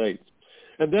United States.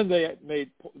 And then they made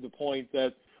the point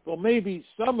that, well, maybe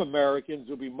some Americans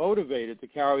will be motivated to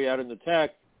carry out an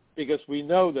attack because we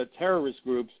know that terrorist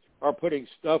groups are putting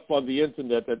stuff on the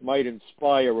internet that might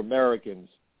inspire Americans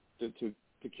to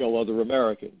kill other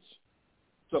Americans.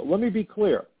 So let me be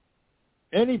clear.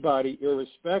 Anybody,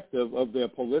 irrespective of their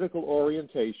political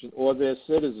orientation or their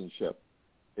citizenship,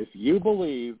 if you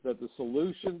believe that the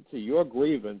solution to your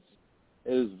grievance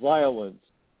is violence,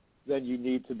 then you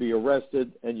need to be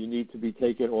arrested and you need to be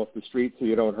taken off the street so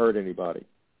you don't hurt anybody.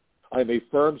 I'm a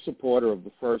firm supporter of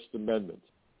the First Amendment,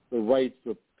 the right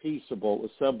for peaceable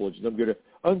assemblage. And I'm going to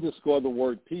underscore the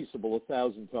word peaceable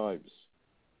 1,000 times.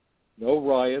 No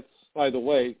riots. By the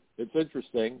way, it's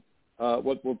interesting.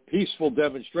 What were peaceful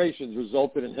demonstrations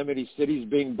resulted in how many cities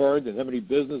being burned and how many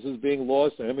businesses being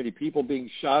lost and how many people being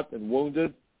shot and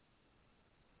wounded?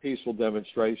 Peaceful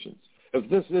demonstrations. If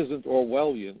this isn't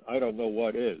Orwellian, I don't know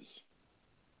what is.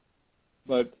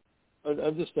 But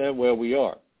understand where we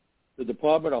are. The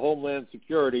Department of Homeland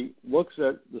Security looks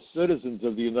at the citizens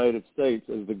of the United States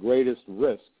as the greatest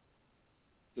risk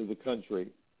to the country,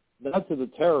 not to the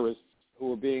terrorists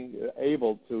who are being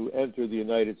able to enter the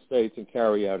United States and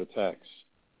carry out attacks.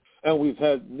 And we've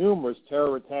had numerous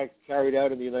terror attacks carried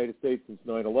out in the United States since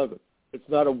 9/11. It's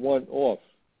not a one-off.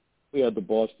 We had the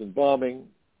Boston bombing.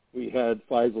 We had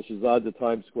Faisal Shahzad, the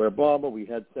Times Square bomber. We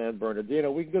had San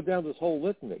Bernardino. We can go down this whole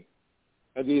litany.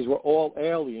 And these were all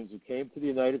aliens who came to the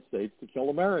United States to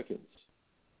kill Americans.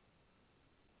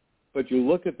 But you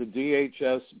look at the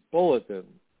DHS bulletin,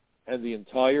 and the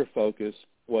entire focus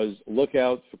was look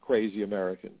out for crazy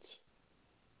Americans.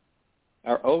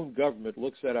 Our own government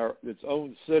looks at its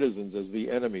own citizens as the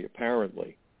enemy,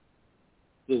 apparently.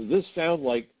 Does this sound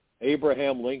like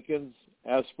Abraham Lincoln's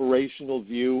aspirational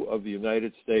view of the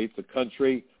United States, a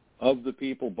country of the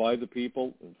people, by the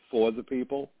people, and for the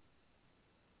people?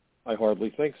 I hardly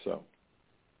think so.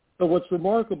 But what's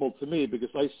remarkable to me,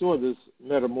 because I saw this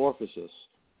metamorphosis,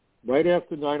 right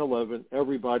after 9/11,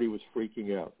 everybody was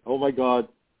freaking out. Oh, my God,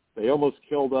 they almost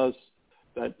killed us.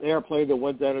 That airplane that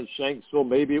went down in Shanksville,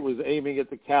 maybe it was aiming at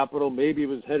the Capitol, maybe it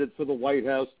was headed for the White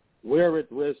House. We're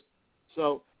at risk.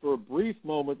 So for a brief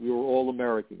moment, we were all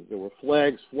Americans. There were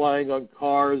flags flying on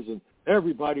cars, and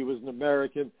everybody was an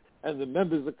American. And the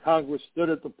members of Congress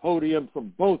stood at the podium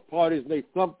from both parties, and they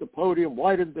thumped the podium.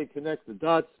 Why didn't they connect the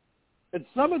dots? And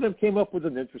some of them came up with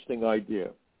an interesting idea.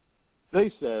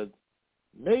 They said,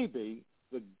 maybe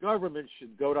the government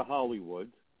should go to Hollywood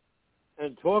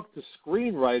and talk to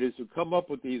screenwriters who come up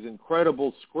with these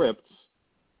incredible scripts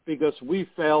because we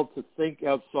failed to think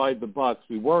outside the box.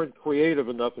 We weren't creative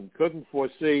enough and couldn't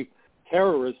foresee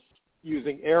terrorists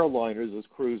using airliners as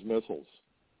cruise missiles.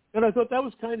 And I thought that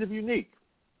was kind of unique.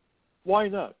 Why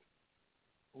not?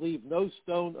 Leave no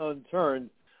stone unturned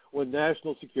when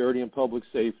national security and public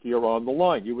safety are on the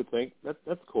line. You would think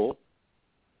that's cool.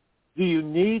 Do you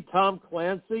need Tom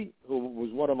Clancy, who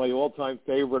was one of my all-time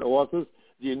favorite authors?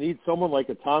 Do you need someone like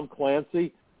a Tom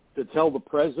Clancy to tell the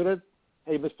president,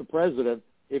 hey, Mr. President,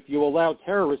 if you allow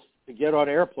terrorists to get on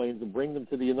airplanes and bring them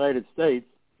to the United States,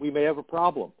 we may have a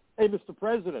problem. Hey, Mr.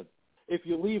 President, if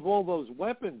you leave all those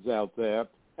weapons out there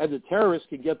and the terrorists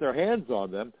can get their hands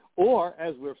on them, or,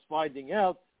 as we're finding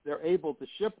out, they're able to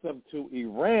ship them to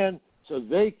Iran so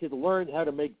they could learn how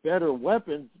to make better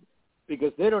weapons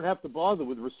because they don't have to bother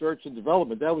with research and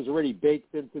development. That was already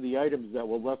baked into the items that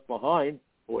were left behind.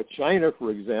 Or China,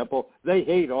 for example, they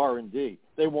hate R&D.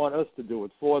 They want us to do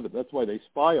it for them. That's why they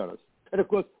spy on us. And, of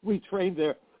course, we train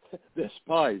their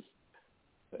spies.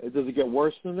 Does it get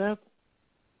worse than that?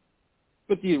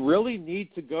 But do you really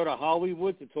need to go to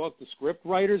Hollywood to talk to script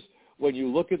writers when you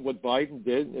look at what Biden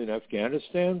did in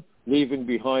Afghanistan, leaving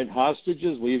behind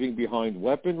hostages, leaving behind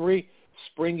weaponry,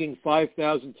 springing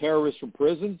 5,000 terrorists from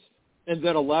prisons, and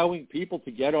then allowing people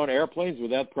to get on airplanes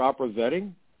without proper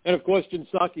vetting? And, of course, Jim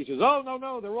Psaki says, oh,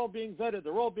 no, they're all being vetted.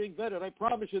 They're all being vetted. I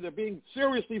promise you they're being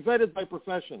seriously vetted by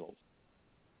professionals.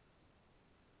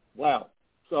 Wow.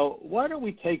 So why don't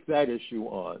we take that issue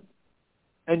on?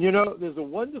 And, you know, there's a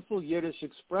wonderful Yiddish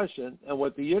expression, and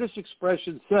what the Yiddish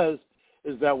expression says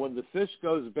is that when the fish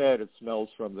goes bad, it smells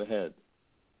from the head.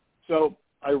 So,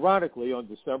 ironically, on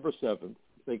December 7th,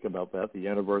 think about that, the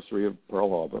anniversary of Pearl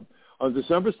Harbor, on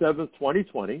December 7th,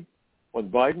 2020, when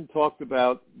Biden talked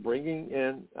about bringing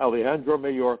in Alejandro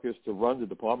Mayorkas to run the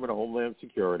Department of Homeland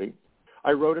Security,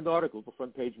 I wrote an article for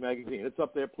Front Page Magazine. It's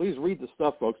up there. Please read the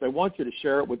stuff, folks. I want you to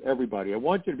share it with everybody. I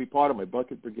want you to be part of my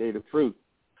Bucket Brigade of Truth.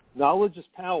 Knowledge is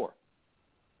power.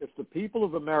 If the people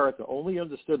of America only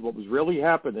understood what was really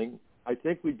happening, I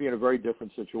think we'd be in a very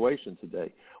different situation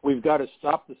today. We've got to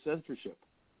stop the censorship.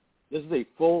 This is a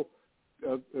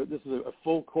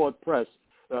full court press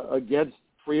against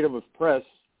freedom of press,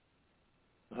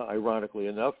 ironically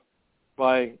enough,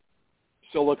 by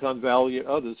Silicon Valley and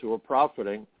others who are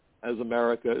profiting as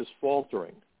America is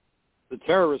faltering. The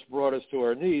terrorists brought us to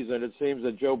our knees, and it seems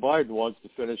that Joe Biden wants to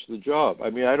finish the job. I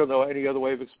mean, I don't know any other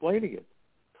way of explaining it,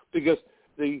 because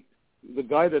the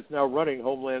guy that's now running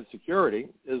Homeland Security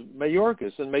is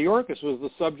Mayorkas, and Mayorkas was the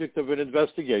subject of an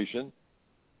investigation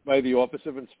by the Office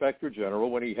of Inspector General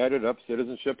when he headed up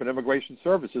Citizenship and Immigration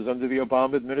Services under the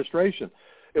Obama administration.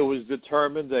 it was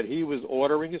determined that he was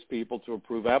ordering his people to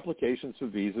approve applications for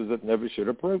visas that never should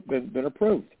have been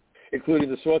approved, including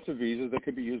the sorts of visas that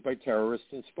could be used by terrorists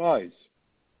and spies.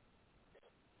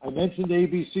 I mentioned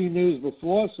ABC News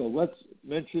before, so let's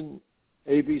mention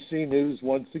ABC News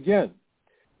once again.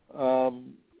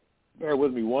 Bear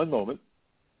with me one moment.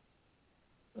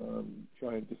 I'm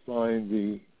trying to find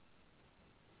the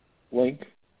link.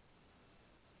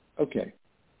 Okay.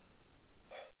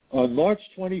 On March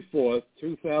 24th,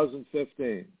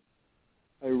 2015,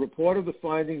 a report of the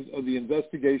findings of the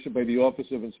investigation by the Office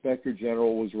of Inspector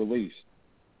General was released.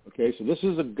 Okay, so this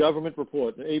is a government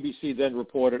report. The ABC then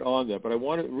reported on that, but I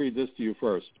want to read this to you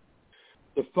first.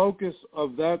 The focus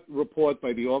of that report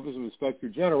by the Office of Inspector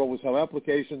General was how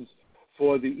applications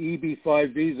for the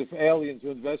EB-5 visa for aliens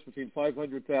who invest between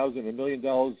 $500,000 and $1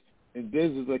 million in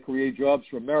businesses that create jobs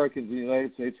for Americans in the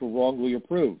United States were wrongly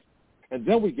approved. And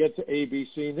then we get to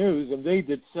ABC News, and they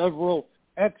did several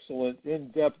excellent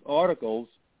in-depth articles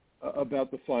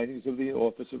about the findings of the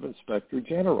Office of Inspector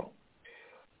General.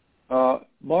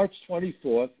 March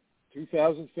 24th,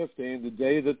 2015, the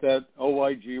day that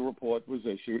OIG report was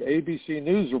issued, ABC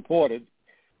News reported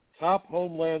top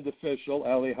Homeland official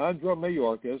Alejandro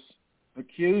Mayorkas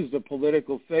accused of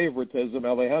political favoritism.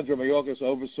 Alejandro Mayorkas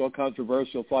oversaw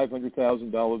controversial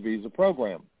 $500,000 visa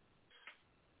program.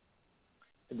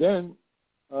 And then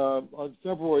on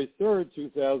February 3rd,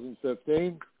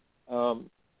 2015,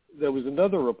 there was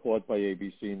another report by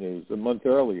ABC News a month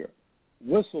earlier.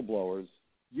 Whistleblowers,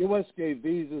 U.S. gave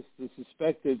visas to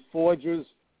suspected forgers,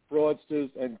 fraudsters,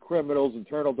 and criminals.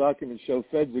 Internal documents show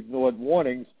feds ignored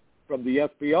warnings from the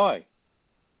FBI.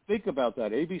 Think about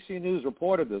that. ABC News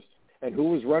reported this. And who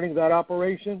was running that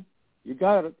operation? You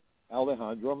got it,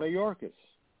 Alejandro Mayorkas.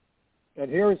 And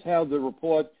here's how the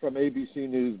report from ABC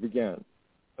News began.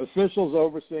 Officials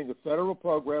overseeing a federal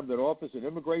program that offers an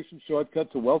immigration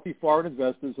shortcut to wealthy foreign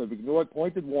investors have ignored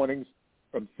pointed warnings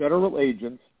from federal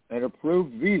agents and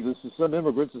approved visas to some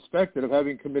immigrants suspected of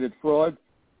having committed fraud,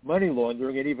 money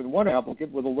laundering, and even one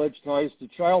applicant with alleged ties to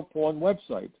child porn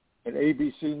website, an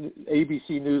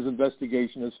ABC News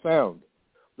investigation has found.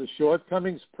 The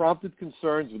shortcomings prompted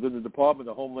concerns within the Department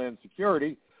of Homeland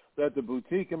Security that the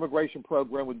boutique immigration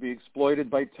program would be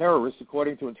exploited by terrorists,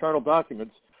 according to internal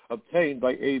documents obtained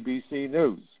by ABC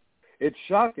News. It's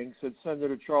shocking, said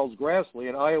Senator Charles Grassley,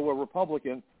 an Iowa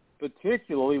Republican,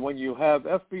 particularly when you have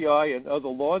FBI and other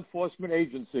law enforcement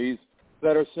agencies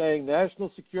that are saying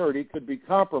national security could be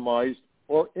compromised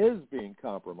or is being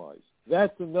compromised.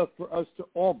 That's enough for us to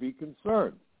all be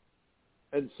concerned.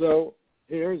 And so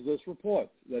here's this report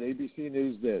that ABC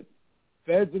News did.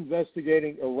 Feds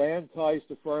investigating Iran ties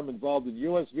to firm involved in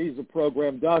U.S. visa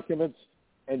program documents,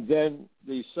 and then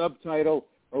the subtitle,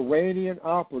 Iranian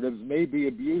operatives may be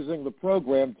abusing the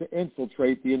program to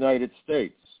infiltrate the United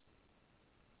States.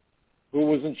 Who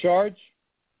was in charge?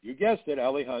 You guessed it,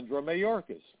 Alejandro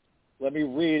Mayorkas. Let me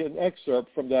read an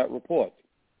excerpt from that report.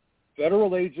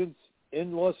 Federal agents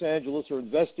in Los Angeles are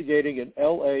investigating an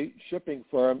L.A. shipping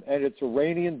firm and its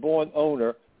Iranian-born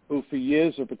owner who for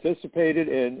years have participated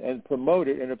in and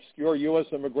promoted an obscure U.S.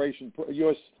 immigration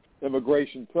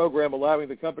program allowing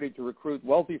the company to recruit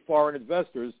wealthy foreign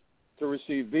investors to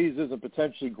receive visas and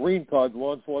potentially green cards,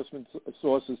 law enforcement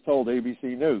sources told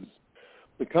ABC News.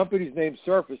 The company's name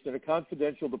surfaced in a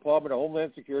confidential Department of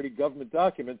Homeland Security government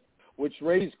document which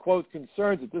raised, quote,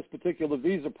 concerns that this particular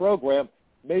visa program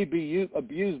may be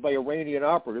abused by Iranian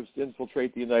operatives to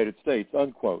infiltrate the United States,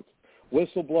 unquote.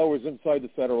 Whistleblowers inside the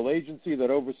federal agency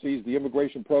that oversees the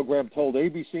immigration program told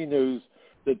ABC News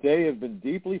that they have been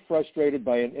deeply frustrated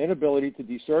by an inability to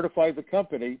decertify the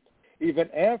company even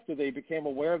after they became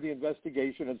aware of the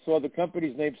investigation and saw the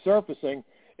company's name surfacing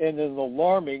in an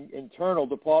alarming internal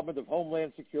Department of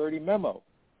Homeland Security memo.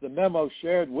 The memo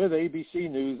shared with ABC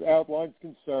News outlines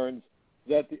concerns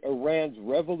that Iran's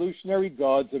Revolutionary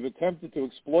Guards have attempted to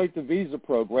exploit the visa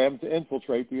program to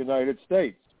infiltrate the United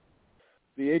States.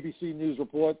 The ABC News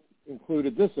report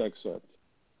included this excerpt.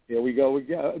 Here we go.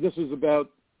 This is about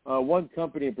one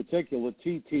company in particular,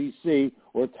 TTC,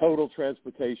 or Total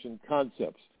Transportation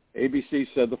Concepts. ABC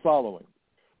said the following.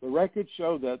 The records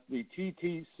show that the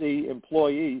TTC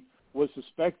employee was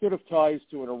suspected of ties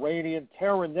to an Iranian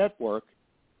terror network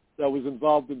that was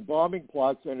involved in bombing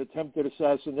plots and attempted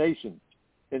assassination.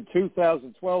 In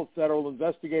 2012, federal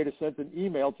investigators sent an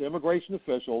email to immigration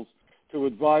officials to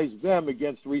advise them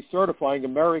against recertifying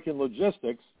American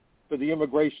logistics for the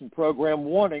immigration program,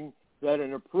 warning that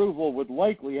an approval would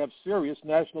likely have serious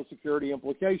national security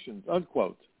implications,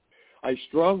 unquote. I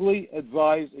strongly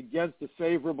advise against a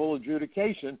favorable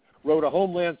adjudication, wrote a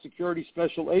Homeland Security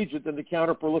special agent in the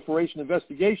Counterproliferation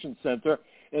Investigation Center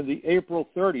in the April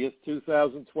 30th,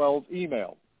 2012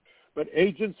 email. But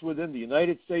agents within the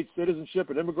United States Citizenship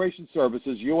and Immigration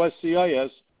Services,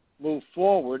 USCIS, moved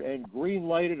forward and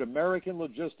green-lighted American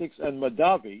Logistics and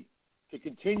Madavi to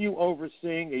continue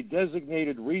overseeing a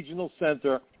designated regional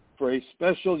center for a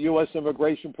special U.S.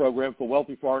 immigration program for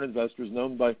wealthy foreign investors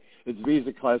known by its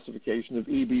visa classification of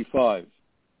EB-5.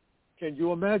 Can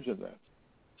you imagine that?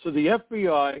 So the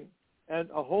FBI and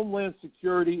a Homeland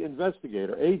Security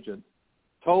investigator, agent,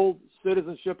 told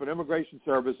Citizenship and Immigration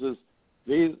Services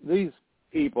these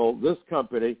people, this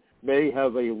company, may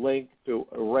have a link to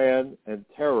Iran and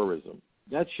terrorism.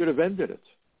 That should have ended it.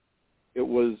 It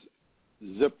was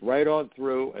zipped right on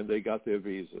through, and they got their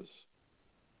visas.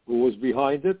 Who was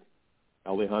behind it?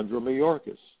 Alejandro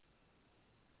Mayorkas.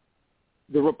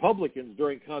 The Republicans,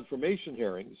 during confirmation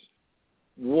hearings,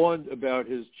 warned about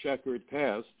his checkered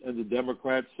past, and the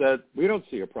Democrats said, we don't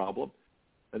see a problem.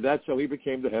 And that's how he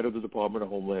became the head of the Department of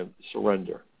Homeland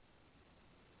Surrender.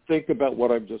 Think about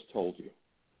what I've just told you.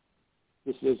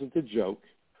 This isn't a joke.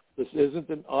 This isn't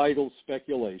an idle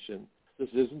speculation. This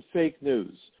isn't fake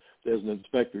news. There's an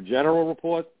Inspector General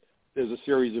report. There's a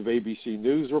series of ABC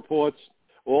News reports,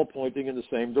 all pointing in the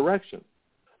same direction,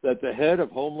 that the head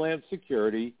of Homeland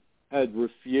Security had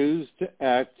refused to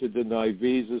act to deny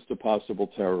visas to possible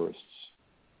terrorists.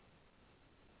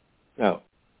 Now,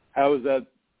 how is that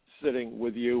sitting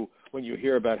with you when you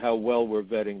hear about how well we're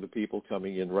vetting the people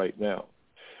coming in right now?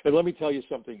 And let me tell you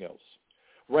something else.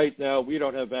 Right now, we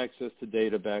don't have access to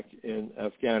data back in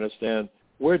Afghanistan.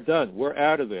 We're done. We're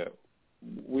out of there.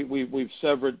 We've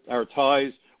severed our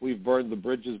ties. We've burned the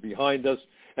bridges behind us.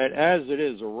 And as it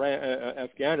is,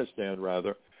 Afghanistan,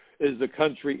 rather, is the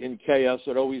country in chaos.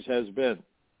 It always has been.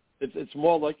 It's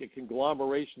more like a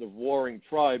conglomeration of warring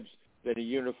tribes than a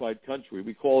unified country.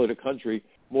 We call it a country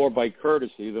more by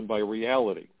courtesy than by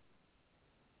reality.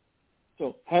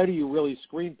 So how do you really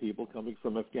screen people coming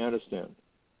from Afghanistan?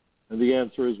 And the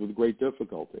answer is with great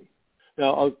difficulty.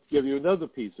 Now, I'll give you another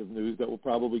piece of news that will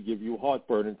probably give you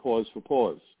heartburn and cause for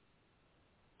pause.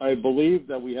 I believe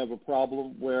that we have a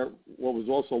problem where what was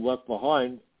also left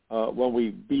behind when we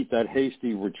beat that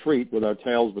hasty retreat with our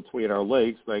tails between our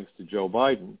legs, thanks to Joe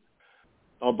Biden,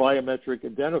 are biometric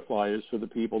identifiers for the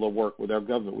people that work with our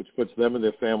government, which puts them and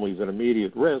their families at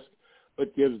immediate risk,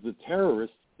 but gives the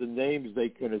terrorists the names they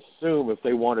can assume if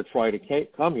they want to try to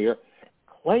come here,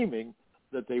 claiming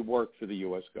that they work for the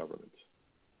U.S. government.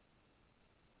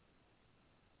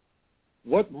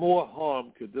 What more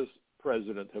harm could this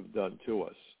president have done to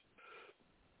us?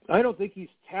 I don't think he's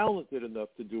talented enough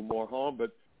to do more harm,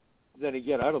 but then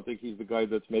again, I don't think he's the guy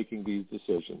that's making these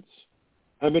decisions.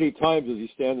 How many times does he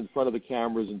stand in front of the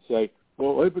cameras and say,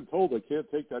 well, I've been told I can't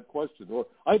take that question, or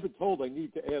I've been told I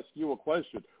need to ask you a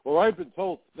question, or I've been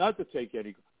told not to take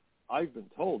any. I've been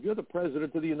told. You're the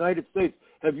president of the United States.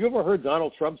 Have you ever heard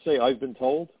Donald Trump say, I've been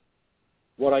told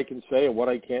what I can say and what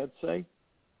I can't say?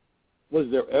 Was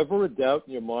there ever a doubt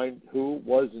in your mind who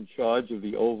was in charge of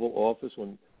the Oval Office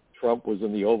when Trump was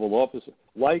in the Oval Office?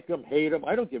 Like him, hate him,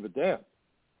 I don't give a damn.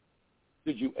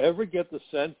 Did you ever get the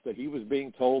sense that he was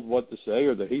being told what to say,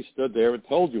 or that he stood there and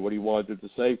told you what he wanted to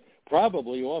say,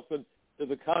 probably often to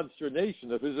the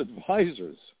consternation of his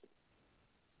advisors?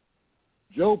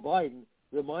 Joe Biden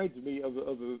reminds me of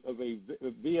a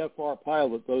VFR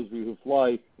pilot, those of you who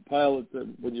fly, a pilot,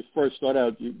 when you first start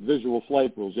out, visual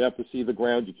flight rules. You have to see the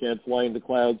ground. You can't fly in the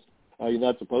clouds. You're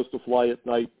not supposed to fly at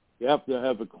night. You have to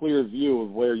have a clear view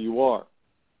of where you are.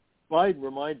 Biden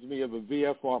reminds me of a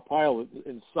VFR pilot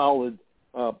in solid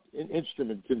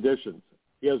instrument conditions.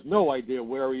 He has no idea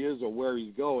where he is or where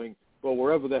he's going, but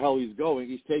wherever the hell he's going,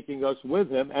 he's taking us with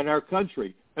him and our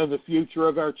country and the future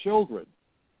of our children.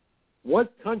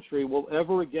 What country will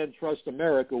ever again trust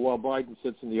America while Biden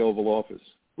sits in the Oval Office?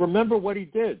 Remember what he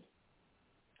did.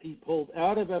 He pulled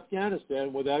out of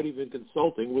Afghanistan without even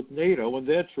consulting with NATO, and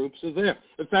their troops are there.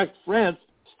 In fact, France,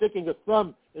 sticking a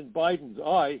thumb in Biden's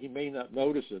eye, he may not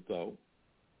notice it though,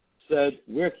 said,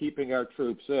 we're keeping our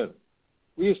troops in.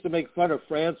 We used to make fun of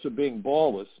France for being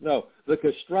ballless. No, the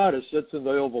castrata sits in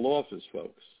the Oval Office,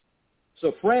 folks.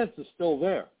 So France is still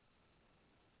there.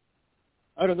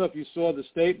 I don't know if you saw the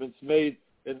statements made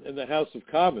in the House of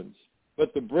Commons,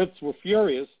 but the Brits were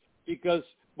furious because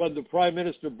when the Prime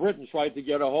Minister of Britain tried to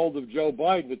get a hold of Joe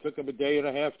Biden, it took him a day and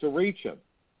a half to reach him.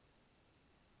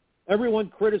 Everyone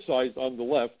criticized on the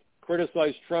left,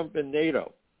 criticized Trump and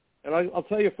NATO. And I'll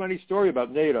tell you a funny story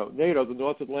about NATO. NATO, the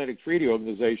North Atlantic Treaty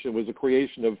Organization, was a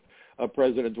creation of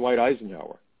President Dwight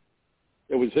Eisenhower.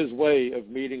 It was his way of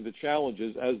meeting the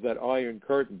challenges as that Iron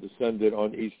Curtain descended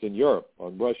on Eastern Europe,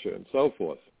 on Russia, and so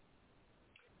forth.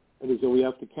 And so we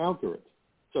have to counter it.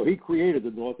 So he created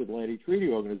the North Atlantic Treaty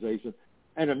Organization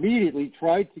and immediately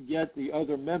tried to get the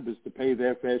other members to pay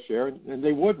their fair share, and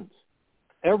they wouldn't.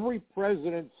 Every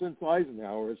president since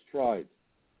Eisenhower has tried.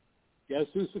 Guess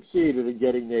who succeeded in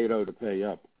getting NATO to pay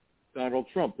up? Donald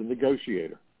Trump, the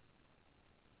negotiator.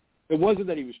 It wasn't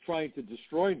that he was trying to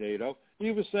destroy NATO.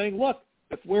 He was saying, look,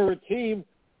 if we're a team,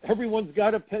 everyone's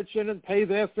got to pitch in and pay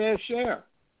their fair share.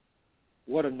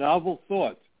 What a novel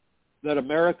thought, that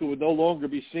America would no longer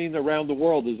be seen around the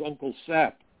world as Uncle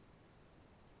Sap.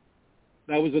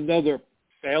 That was another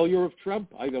failure of Trump?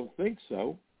 I don't think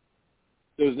so.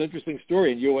 There was an interesting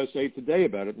story in USA Today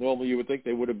about it. Normally you would think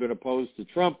they would have been opposed to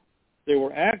Trump. They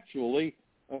were actually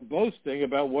boasting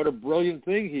about what a brilliant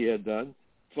thing he had done,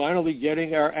 finally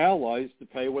getting our allies to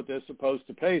pay what they're supposed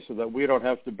to pay so that we don't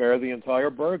have to bear the entire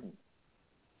burden.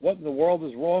 What in the world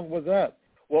is wrong with that?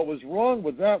 What was wrong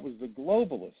with that was the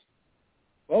globalists,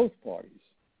 both parties,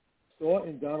 saw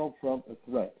in Donald Trump a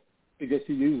threat because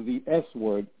he used the S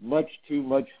word much too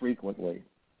much frequently.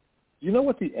 Do you know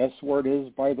what the S word is,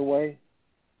 by the way?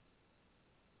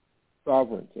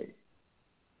 Sovereignty.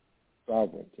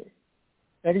 Sovereignty.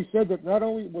 And he said that not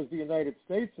only was the United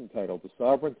States entitled to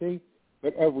sovereignty,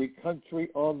 but every country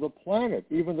on the planet,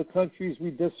 even the countries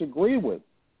we disagree with,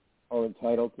 are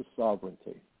entitled to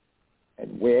sovereignty.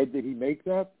 And where did he make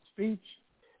that speech?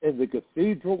 In the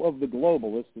Cathedral of the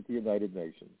Globalists at the United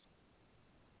Nations.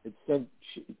 It sent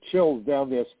chills down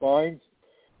their spines,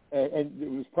 and it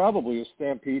was probably a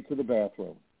stampede to the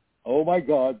bathroom. Oh, my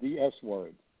God, the S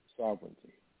word,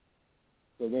 sovereignty.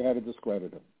 So they had to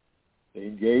discredit him. They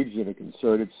engaged in a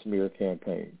concerted smear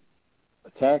campaign.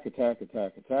 Attack, attack,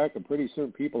 attack, attack, and pretty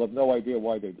soon people have no idea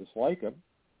why they dislike him.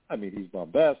 I mean, he's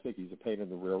bombastic, he's a pain in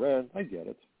the rear end, I get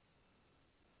it.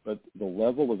 But the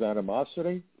level of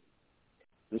animosity,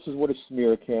 this is what a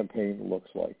smear campaign looks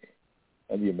like.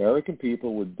 And the American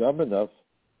people were dumb enough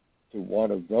to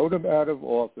want to vote him out of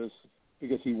office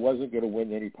because he wasn't going to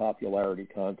win any popularity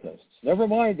contests. Never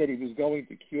mind that he was going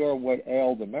to cure what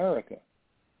ailed America.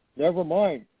 Never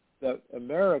mind that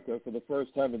America, for the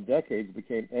first time in decades,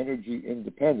 became energy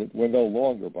independent. We're no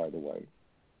longer, by the way.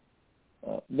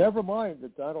 Never mind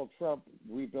that Donald Trump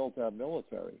rebuilt our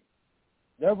military.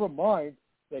 Never mind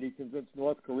that he convinced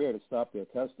North Korea to stop their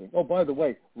testing. Oh, by the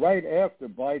way, right after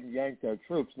Biden yanked our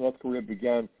troops, North Korea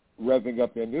began revving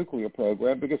up their nuclear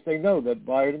program because they know that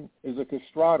Biden is a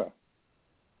castrata.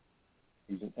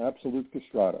 He's an absolute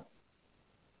castrata.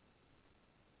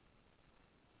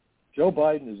 Joe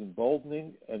Biden is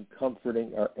emboldening and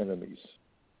comforting our enemies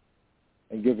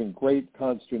and giving great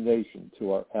consternation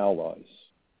to our allies.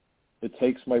 It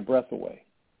takes my breath away.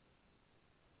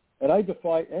 And I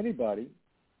defy anybody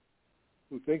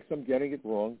who thinks I'm getting it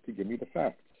wrong to give me the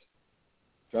facts.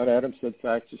 John Adams said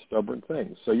facts are stubborn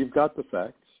things. So you've got the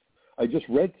facts. I just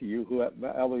read to you who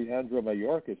Alejandro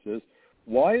Mayorkas is.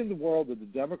 Why in the world did the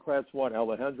Democrats want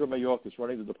Alejandro Mayorkas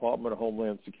running the Department of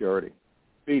Homeland Security?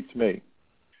 Beats me.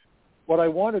 What I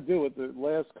want to do with the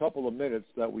last couple of minutes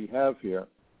that we have here,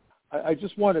 I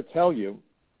just want to tell you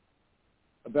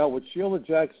about what Sheila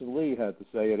Jackson-Lee had to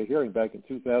say at a hearing back in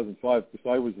 2005, because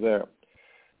I was there.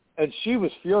 And she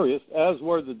was furious, as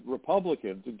were the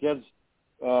Republicans, against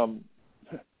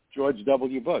George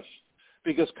W. Bush,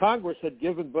 because Congress had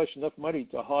given Bush enough money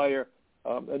to hire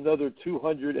another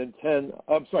 800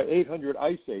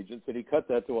 ICE agents, and he cut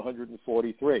that to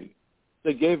 143.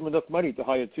 They gave him enough money to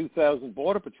hire 2,000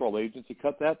 Border Patrol agents. He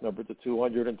cut that number to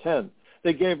 210.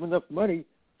 They gave him enough money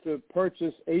to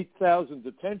purchase 8,000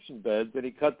 detention beds, and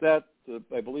he cut that to,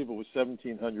 I believe it was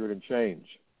 1,700 and change.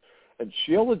 And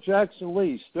Sheila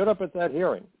Jackson-Lee stood up at that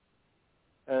hearing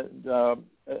and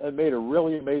made a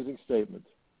really amazing statement.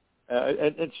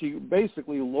 And she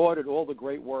basically lauded all the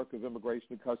great work of Immigration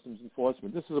and Customs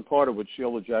Enforcement. This is a part of what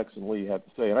Sheila Jackson-Lee had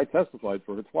to say, and I testified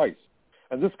for her twice.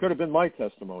 And this could have been my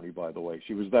testimony, by the way.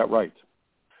 She was that right.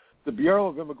 The Bureau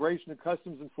of Immigration and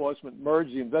Customs Enforcement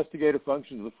merged the investigative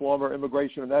functions of the former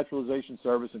Immigration and Naturalization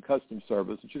Service and Customs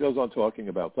Service, and she goes on talking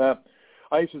about that.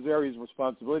 ICE's areas of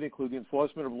responsibility include the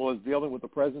enforcement of laws dealing with the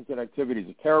presence and activities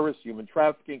of terrorists, human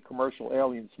trafficking, commercial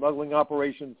alien smuggling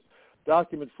operations,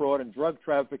 document fraud, and drug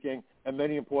trafficking, and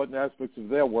many important aspects of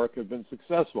their work have been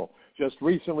successful. Just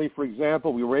recently, for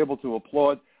example, we were able to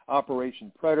applaud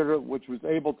Operation Predator, which was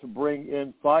able to bring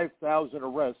in 5,000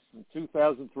 arrests in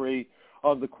 2003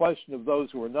 on the question of those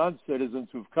who are non-citizens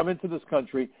who have come into this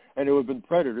country and who have been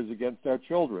predators against our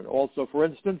children. Also, for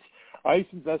instance, ICE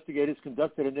investigators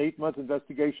conducted an 8-month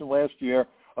investigation last year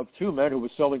of 2 men who were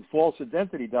selling false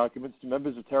identity documents to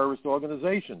members of terrorist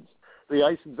organizations. The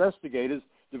ICE investigators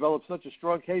developed such a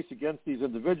strong case against these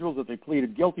individuals that they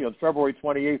pleaded guilty on February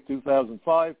 28,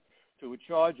 2005, to a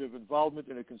charge of involvement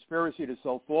in a conspiracy to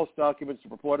sell false documents to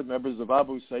purported members of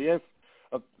Abu Sayyaf,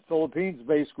 a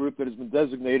Philippines-based group that has been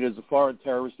designated as a foreign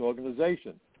terrorist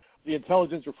organization. The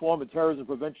Intelligence Reform and Terrorism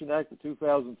Prevention Act of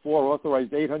 2004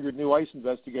 authorized 800 new ICE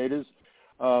investigators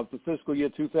for fiscal year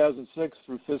 2006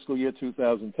 through fiscal year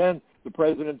 2010. The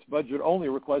president's budget only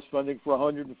requests funding for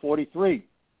 143.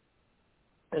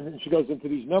 And then she goes into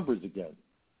these numbers again.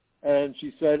 And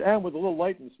she said, and with a little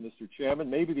lightness, Mr. Chairman,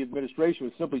 maybe the administration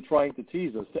was simply trying to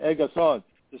tease us, to egg us on,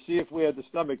 to see if we had the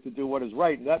stomach to do what is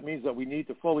right. And that means that we need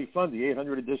to fully fund the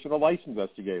 800 additional ICE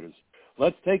investigators.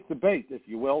 Let's take the bait, if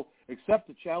you will, accept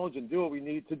the challenge and do what we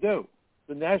need to do.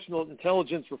 The National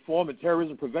Intelligence Reform and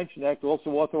Terrorism Prevention Act also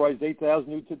authorized 8,000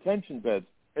 new detention beds.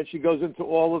 And she goes into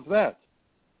all of that.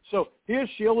 So here's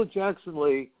Sheila Jackson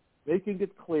Lee making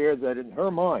it clear that in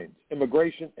her mind,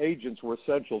 immigration agents were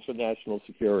essential for national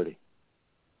security.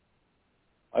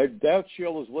 I doubt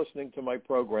Sheila's listening to my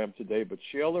program today, but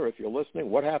Sheila, if you're listening,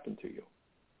 what happened to you?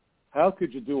 How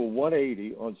could you do a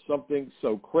 180 on something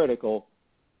so critical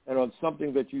and on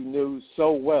something that you knew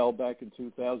so well back in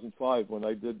 2005 when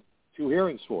I did 2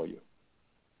 hearings for you?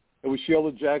 It was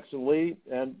Sheila Jackson Lee,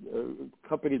 and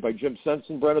accompanied by Jim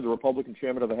Sensenbrenner, the Republican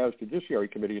chairman of the House Judiciary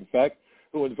Committee, in fact,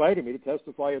 who invited me to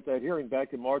testify at that hearing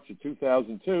back in March of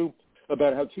 2002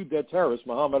 about how 2 dead terrorists,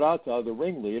 Mohammed Atta, the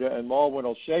ringleader, and Marwan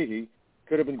al-Shehhi,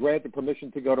 could have been granted permission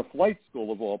to go to flight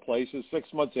school, of all places, 6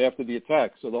 months after the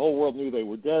attack. So the whole world knew they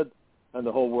were dead, and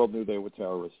the whole world knew they were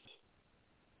terrorists.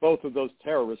 Both of those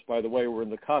terrorists, by the way, were in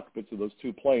the cockpits of those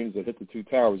 2 planes that hit the 2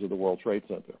 towers of the World Trade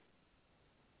Center.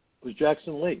 It was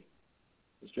Jackson Lee.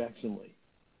 It was Jackson Lee.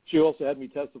 She also had me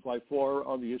testify for her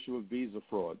on the issue of visa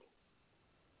fraud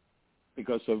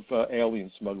because of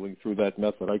alien smuggling through that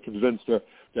method. I convinced her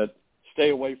that stay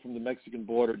away from the Mexican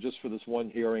border just for this one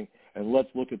hearing, and let's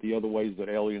look at the other ways that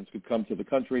aliens could come to the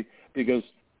country, because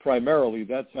primarily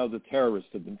that's how the terrorists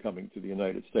have been coming to the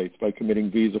United States, by committing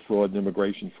visa fraud and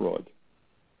immigration fraud.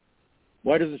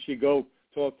 Why doesn't she go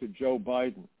talk to Joe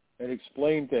Biden and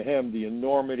explain to him the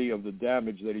enormity of the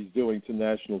damage that he's doing to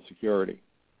national security?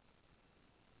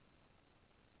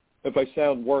 If I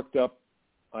sound worked up,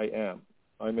 I am.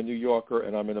 I'm a New Yorker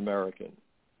and I'm an American.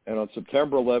 And on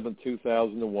September 11,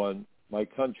 2001, my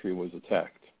country was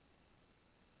attacked.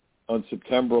 On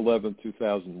September 11,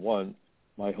 2001,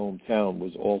 my hometown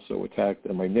was also attacked,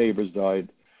 and my neighbors died,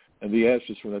 and the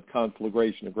ashes from that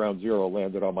conflagration at Ground Zero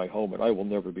landed on my home, and I will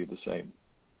never be the same.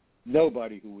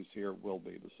 Nobody who was here will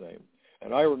be the same.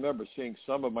 And I remember seeing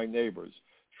some of my neighbors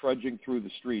trudging through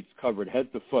the streets covered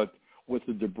head to foot with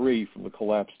the debris from the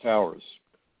collapsed towers.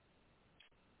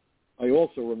 I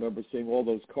also remember seeing all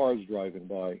those cars driving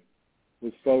by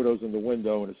with photos in the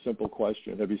window and a simple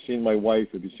question: have you seen my wife?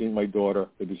 Have you seen my daughter?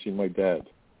 Have you seen my dad?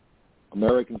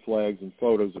 American flags and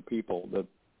photos of people that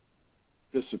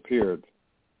disappeared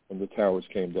when the towers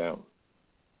came down.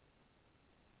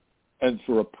 And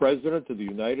for a president of the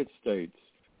United States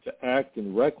to act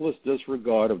in reckless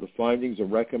disregard of the findings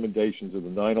and recommendations of the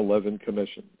 9/11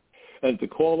 Commission, and to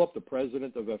call up the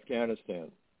president of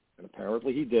Afghanistan, and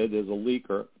apparently he did. There's a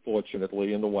leaker,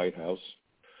 fortunately, in the White House,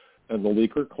 and the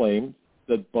leaker claimed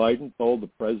that Biden told the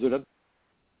president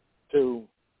to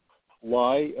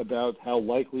lie about how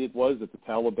likely it was that the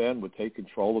Taliban would take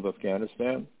control of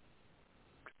Afghanistan.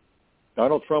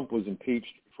 Donald Trump was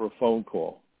impeached for a phone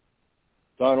call.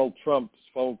 Donald Trump's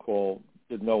phone call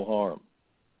did no harm.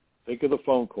 Think of the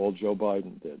phone call Joe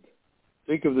Biden did.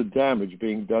 Think of the damage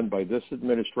being done by this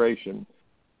administration,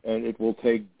 and it will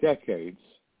take decades,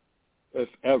 if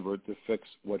ever, to fix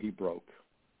what he broke.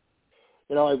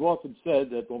 You know, I've often said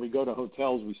that when we go to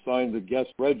hotels, we sign the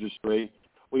guest registry.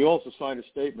 We also sign a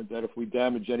statement that if we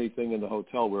damage anything in the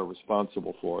hotel, we're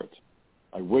responsible for it.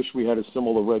 I wish we had a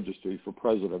similar registry for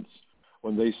presidents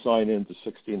when they sign into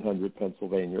 1600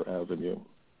 Pennsylvania Avenue.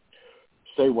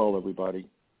 Stay well, everybody.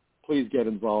 Please get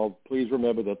involved. Please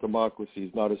remember that democracy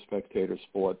is not a spectator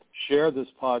sport. Share this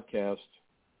podcast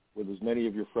with as many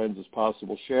of your friends as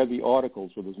possible. Share the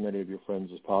articles with as many of your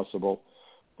friends as possible.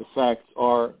 The facts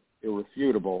are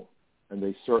irrefutable, and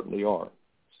they certainly are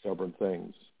stubborn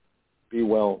things. Be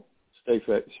well. Stay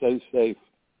safe.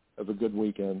 Have a good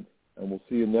weekend, and we'll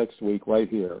see you next week right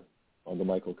here on the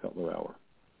Michael Cutler Hour.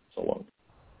 So long.